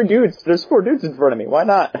 there's like 3 dudes. There's 4 dudes in front of me. Why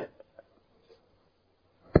not?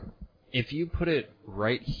 If you put it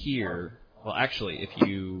right here, well, actually, if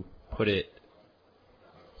you put it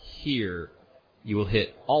here, you will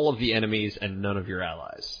hit all of the enemies and none of your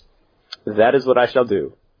allies. That is what I shall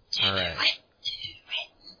do. Alright.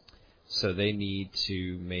 So they need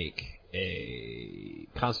to make a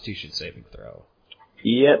Constitution saving throw.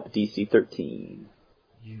 Yep, DC 13.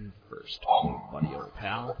 You first, buddy old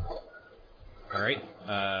pal. Alright,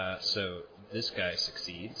 so this guy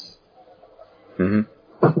succeeds. Mm-hmm.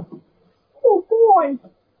 Oh boy. Do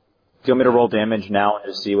you want me to roll damage now and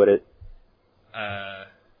just see what it...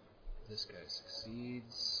 This guy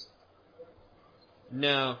succeeds.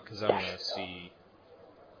 No, because I want to see...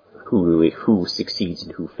 Who succeeds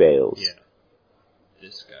and who fails. Yeah.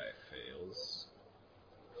 This guy fails.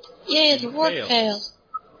 Yay, the He warg fails.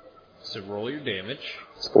 So roll your damage.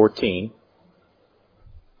 It's 14.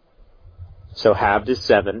 So halved is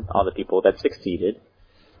 7 on the people that succeeded.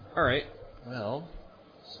 Alright, well,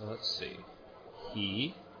 so let's see.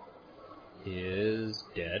 He is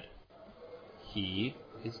dead. He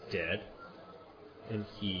is dead. And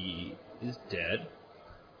he is dead.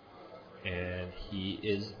 And he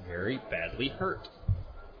is very badly hurt.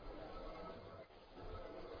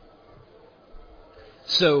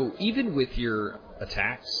 So, even with your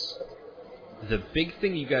attacks, the big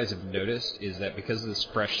thing you guys have noticed is that because of this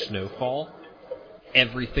fresh snowfall,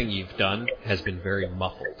 everything you've done has been very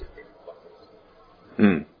muffled.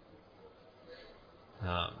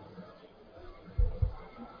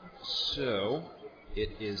 So,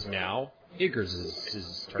 it is now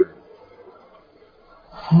Igris' turn.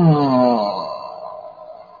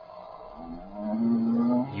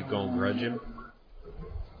 grudge him?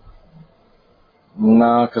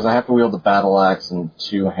 No, because I have to wield the battle axe in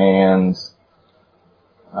 2 hands.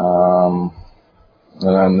 And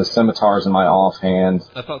then the scimitar's in my offhand.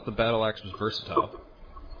 I thought the battle axe was versatile.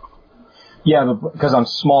 Yeah, but because I'm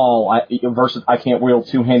small, I can't wield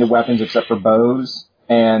 2-handed weapons except for bows.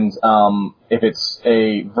 And if it's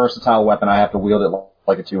a versatile weapon, I have to wield it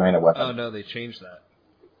like a 2-handed weapon. Oh, no, they changed that.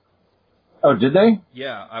 Oh, did they?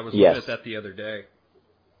 Yeah, I was Yes. looking at that the other day.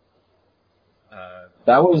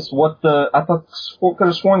 That was what I could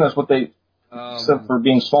have sworn that's what they said for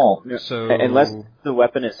being small. So Unless the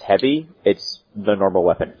weapon is heavy, it's the normal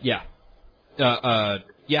weapon. Yeah.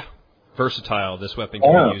 Yeah. Versatile. This weapon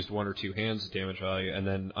can be used 1 or 2 hands of damage value, and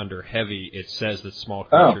then under heavy, it says that small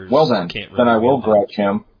creatures Oh, well then. can't really Then I will wield them. grudge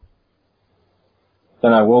him.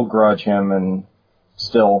 Then I will grudge him and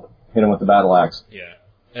still hit him with the battle axe. Yeah.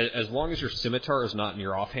 As long as your scimitar is not in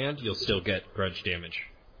your offhand, you'll still get grudge damage.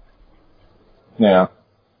 Yeah.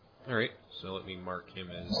 Alright, so let me mark him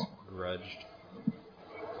as grudged.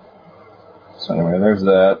 So anyway, there's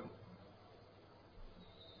that.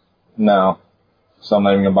 No. So I'm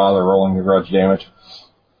not even going to bother rolling the grudge damage.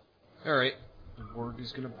 Alright, the warg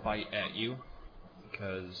is going to bite at you,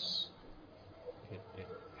 because it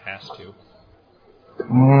has to.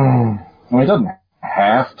 Well, it doesn't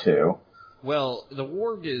have to. Well, the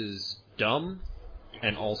warg is dumb,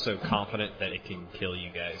 and also confident that it can kill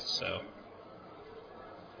you guys, so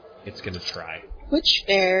it's going to try. Which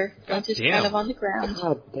fair? I'm just damn. kind of on the ground.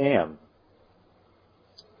 God damn.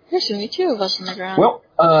 There's only 2 of us on the ground. Well,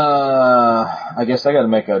 I guess I got to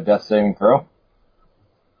make a death saving throw.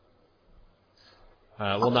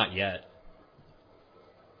 Well, not yet.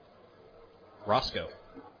 Roscoe.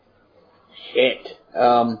 Shit.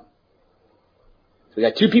 So we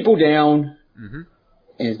got 2 people down. Mm-hmm.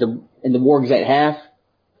 And the warg's at half.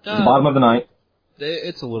 At the bottom of the night.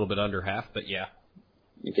 It's a little bit under half, but yeah.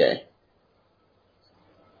 Okay.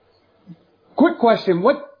 Quick question: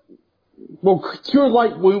 What will cure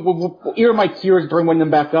light? Will either of my cures bring one of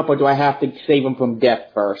them back up, or do I have to save them from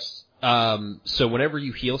death first? So whenever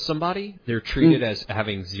you heal somebody, they're treated as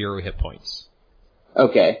having 0 hit points.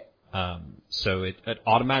 Okay. So it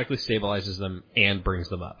automatically stabilizes them and brings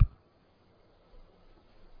them up.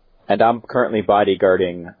 And I'm currently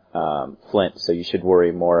bodyguarding Flint, so you should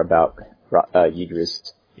worry more about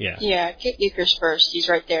Ygritte. Yeah. Yeah, get Euchre's first. He's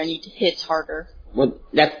right there and he hits harder. Well,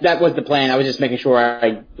 that was the plan. I was just making sure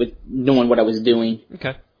I was knowing what I was doing.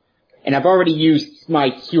 Okay. And I've already used my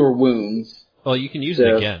cure wounds. Well, you can use it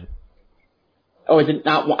again. Oh, is it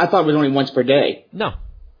not? I thought it was only once per day. No.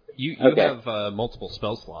 You Okay. have multiple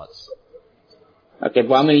spell slots. Okay,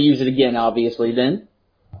 well I'm going to use it again, obviously then.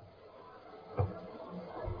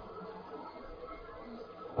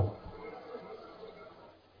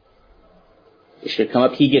 It should come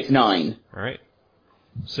up. He gets 9. All right.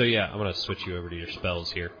 So yeah, I'm gonna switch you over to your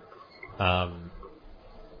spells here.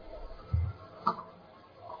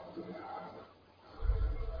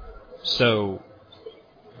 So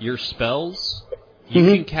your spells, you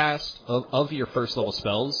can cast of your first level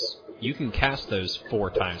spells. You can cast those 4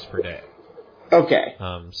 times per day. Okay.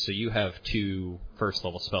 So you have 2 first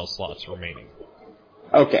level spell slots remaining.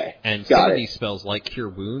 Okay. And Got some of it. these spells, like Cure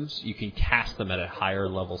Wounds, you can cast them at a higher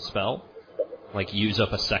level spell. Like use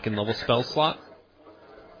up a 2nd level spell slot.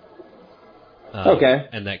 Okay.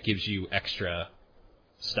 And that gives you extra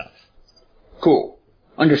stuff. Cool.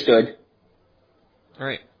 Understood.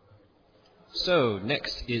 Alright. So,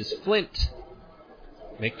 next is Flint.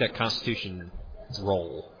 Make that Constitution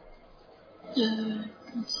roll.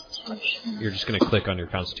 Constitution. You're just going to click on your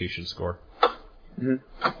Constitution score.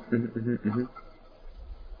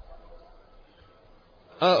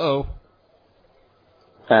 Uh-oh.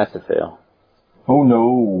 That's a fail. Oh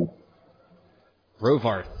no.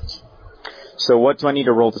 Rovarth. So what do I need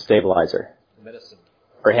to roll to stabilize her? Medicine.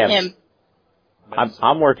 Or him? Him.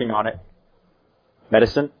 I'm working on it.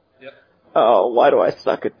 Medicine? Yep. Oh, why do I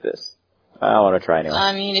suck at this? I want to try anyway.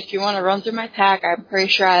 I mean, if you want to run through my pack, I'm pretty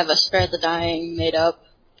sure I have a Spare the Dying made up.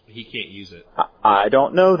 He can't use it. I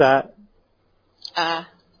don't know that.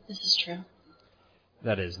 This is true.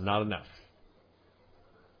 That is not enough.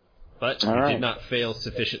 But All you right. did not fail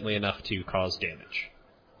sufficiently enough to cause damage.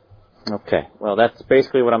 Okay, well that's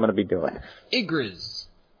basically what I'm going to be doing. Igriz.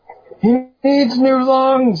 He needs new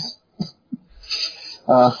lungs!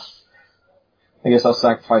 I guess I'll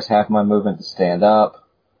sacrifice half my movement to stand up.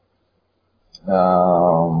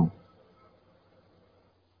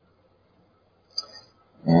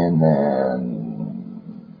 And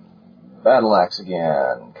then battle axe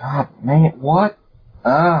again. God, man, what?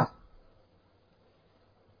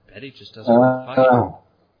 Betty just doesn't want to fight.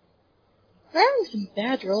 We're having some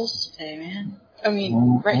bad rolls today, man. I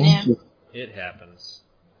mean, right now. It happens.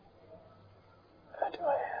 What do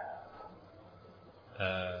I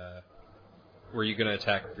have? Were you gonna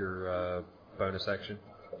attack your bonus action?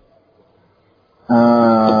 Swing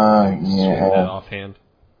that Yeah. offhand.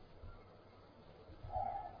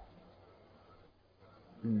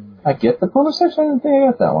 I get the bonus section? I didn't think I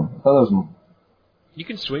got that one. I thought it was... You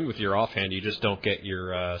can swing with your offhand. You just don't get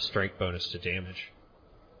your strength bonus to damage.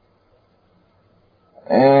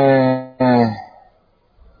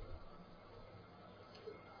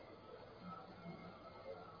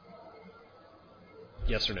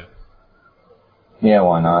 Yes or no? Yeah,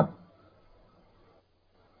 why not?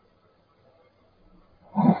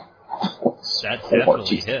 That definitely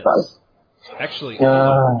Jesus hits. Christ. Actually,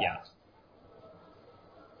 yeah.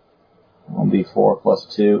 1d4 plus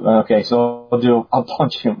 2. Okay, so I'll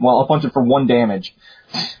punch him. Well, I'll punch him for 1 damage.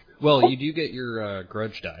 Well, you do get your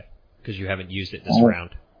grudge die, because you haven't used it this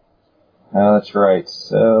round. Oh, that's right.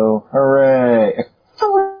 So, hooray.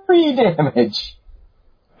 3 damage.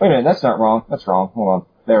 Wait a minute, that's not wrong. That's wrong. Hold on.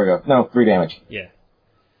 There we go. No, 3 damage. Yeah.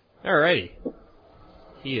 Alrighty.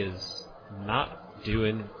 He is not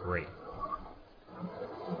doing great.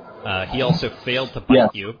 He also failed to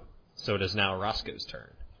bite you, so it is now Roscoe's turn.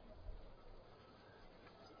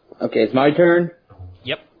 Okay, it's my turn.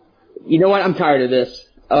 Yep. You know what? I'm tired of this.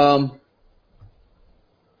 I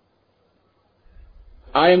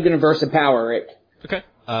am going to Versa Power it. Okay.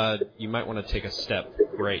 You might want to take a step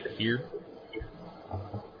right here.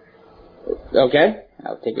 Okay,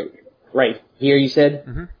 I'll take it right here, you said?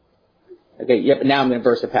 Mm-hmm. Okay, yep, now I'm going to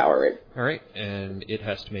Versa Power it. Alright, and it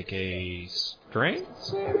has to make a strength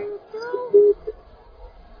saving throw?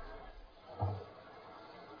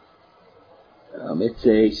 It's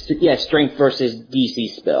a, strength versus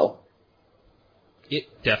DC spell. It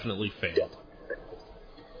definitely failed.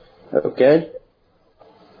 Okay.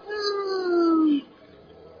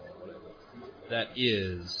 That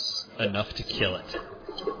is enough to kill it.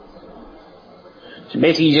 So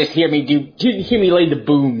basically you just hear me lay the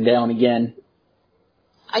boom down again.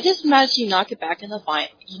 I just imagine you knock it back in the vine.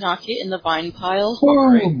 You knock it in the vine pile.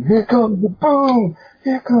 Boom! Here comes the boom!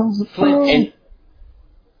 Here comes the boom! And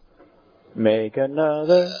Make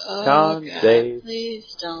another con God, save.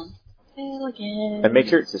 please don't fail again. And make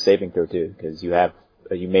sure it's a saving throw too, because you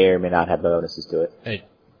may or may not have bonuses to it.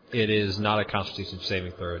 It is not a Constitution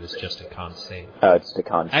saving throw, it is just a con save. Oh, it's a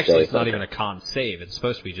con save. Actually, it's not even a con save, it's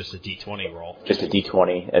supposed to be just a d20 roll. Just a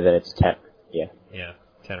d20, and then it's 10. Yeah. Yeah,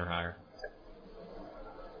 10 or higher.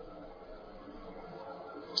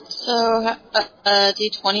 So,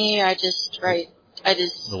 D20, I just.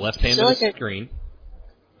 The left hand feel of the like screen,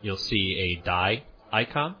 you'll see a die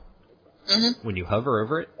icon. Mm-hmm. When you hover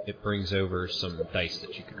over it, it brings over some dice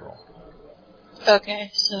that you can roll.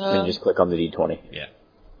 Okay, so. And just click on the d20. Yeah.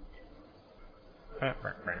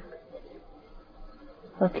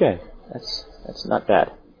 Okay, that's not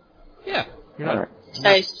bad. Yeah, you're not. Alright. Did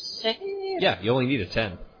I save? Yeah, you only need a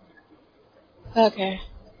 10. Okay.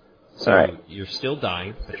 So Alright. you're still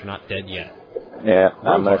dying, but you're not dead yet. Yeah,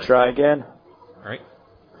 I'm gonna hard. try again. Alright?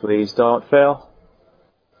 Please don't fail.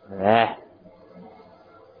 Ah.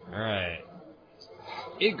 Alright.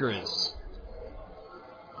 Igris.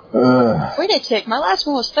 Wait a tick, my last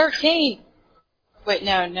one was 13. Wait,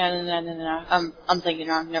 no. I'm thinking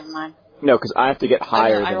wrong, never mind. No, because I have to get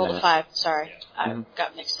higher I than rolled that. a 5, sorry. I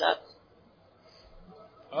got mixed up.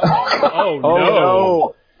 Oh Oh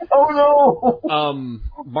no! Oh no!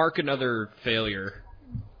 Mark another failure.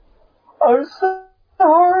 I'm so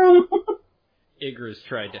sorry! Igris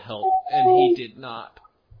tried to help, and he did not.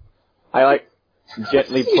 I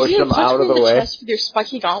gently push him out of the way. Chest with your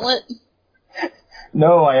spiky gauntlet?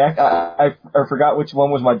 No, I forgot which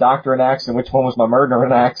one was my doctoring axe and which one was my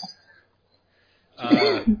murdering axe.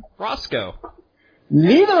 Roscoe.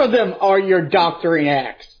 neither of them are your doctoring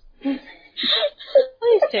axe. Please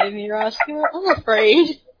save me, Roscoe. I'm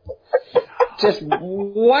afraid. Just,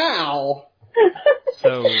 wow.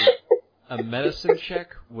 So, a medicine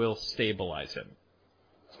check will stabilize him.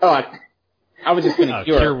 Oh, I was just gonna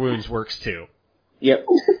Cure wounds works too. Yep.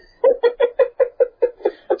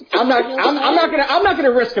 I'm not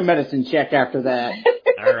gonna risk a medicine check after that.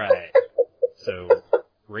 Alright. So,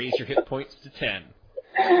 raise your hit points to 10.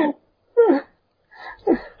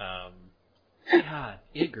 God,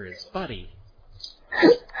 Igris, buddy.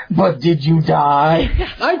 But did you die?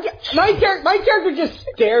 My character just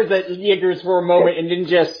stares at Yigers for a moment and then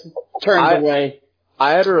just turns away.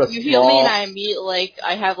 I had a You heal me and I immediately,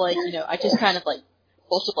 I have I just kind of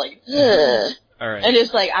pulse up ugh. Alright. And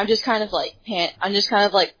it's I'm just kind of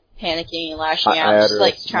panicking and lashing out,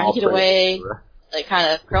 just trying to get away. like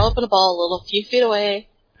kind of curl up in a ball a little few feet away.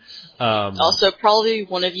 Also, probably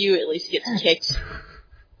one of you at least gets kicked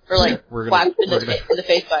or like whacked in the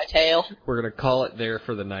face by a tail. We're gonna call it there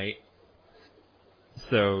for the night.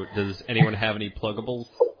 So, does anyone have any pluggables?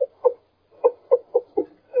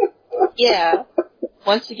 Yeah.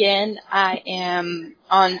 Once again, I am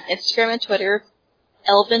on Instagram and Twitter,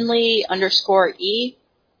 elvenly_E.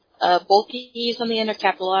 Both E's on the end are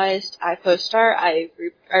capitalized. I post art. I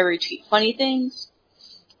retweet funny things.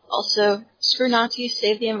 Also, screw Nazis,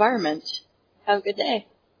 save the environment. Have a good day.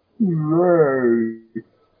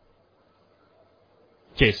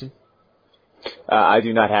 Jason? I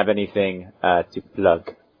do not have anything to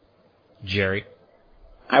plug. Jerry?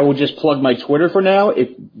 I will just plug my Twitter for now.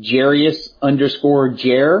 It's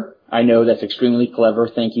Jarius_Jer. I know that's extremely clever.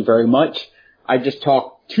 Thank you very much. I just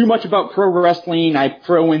talk too much about pro wrestling. I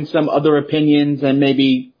throw in some other opinions and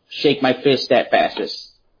maybe shake my fist at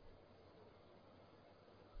fascists.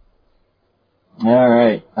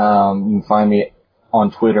 Alright, you can find me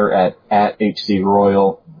on Twitter at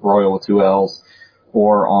HCRoyal, Royal with 2 L's,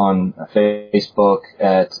 or on Facebook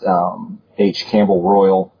at H. Campbell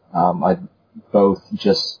Royal. I both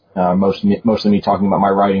just mostly me talking about my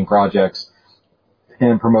writing projects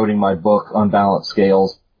and promoting my book Unbalanced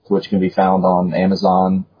Scales, which can be found on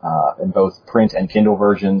Amazon in both print and Kindle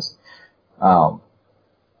versions.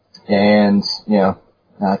 And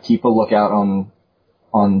keep a lookout on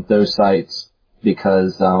those sites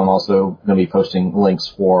because I'm also going to be posting links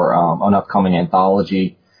for an upcoming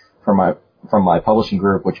anthology from my publishing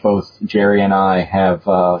group, which both Jerry and I have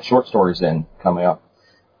short stories in coming up.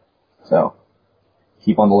 So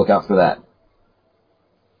keep on the lookout for that.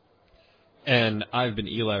 And I've been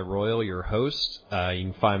Eli Royal, your host. You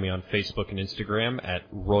can find me on Facebook and Instagram at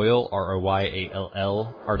Royal,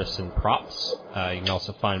 Royall, Artisan Props. You can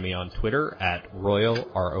also find me on Twitter at Royal,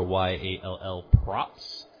 Royall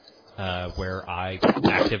Props, where I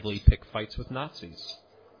actively pick fights with Nazis.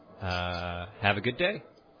 Have a good day.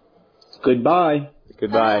 Goodbye.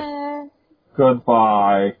 Goodbye.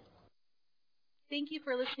 Goodbye. Thank you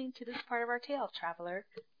for listening to this part of our tale, traveler.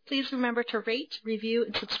 Please remember to rate, review,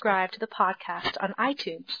 and subscribe to the podcast on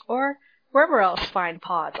iTunes or wherever else fine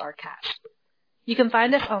pods are cast. You can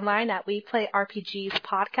find us online at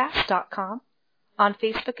WePlayRPGspodcast.com, on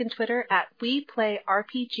Facebook and Twitter at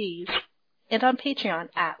WePlayRPGs, and on Patreon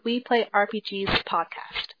at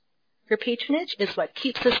WePlayRPGspodcast. Your patronage is what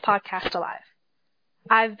keeps this podcast alive.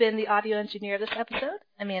 I've been the audio engineer of this episode,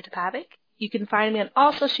 Amanda Pavic. You can find me on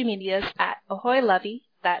all social medias at AhoyLuvy,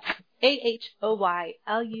 that's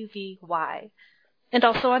AhoyLuvy, and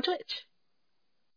also on Twitch.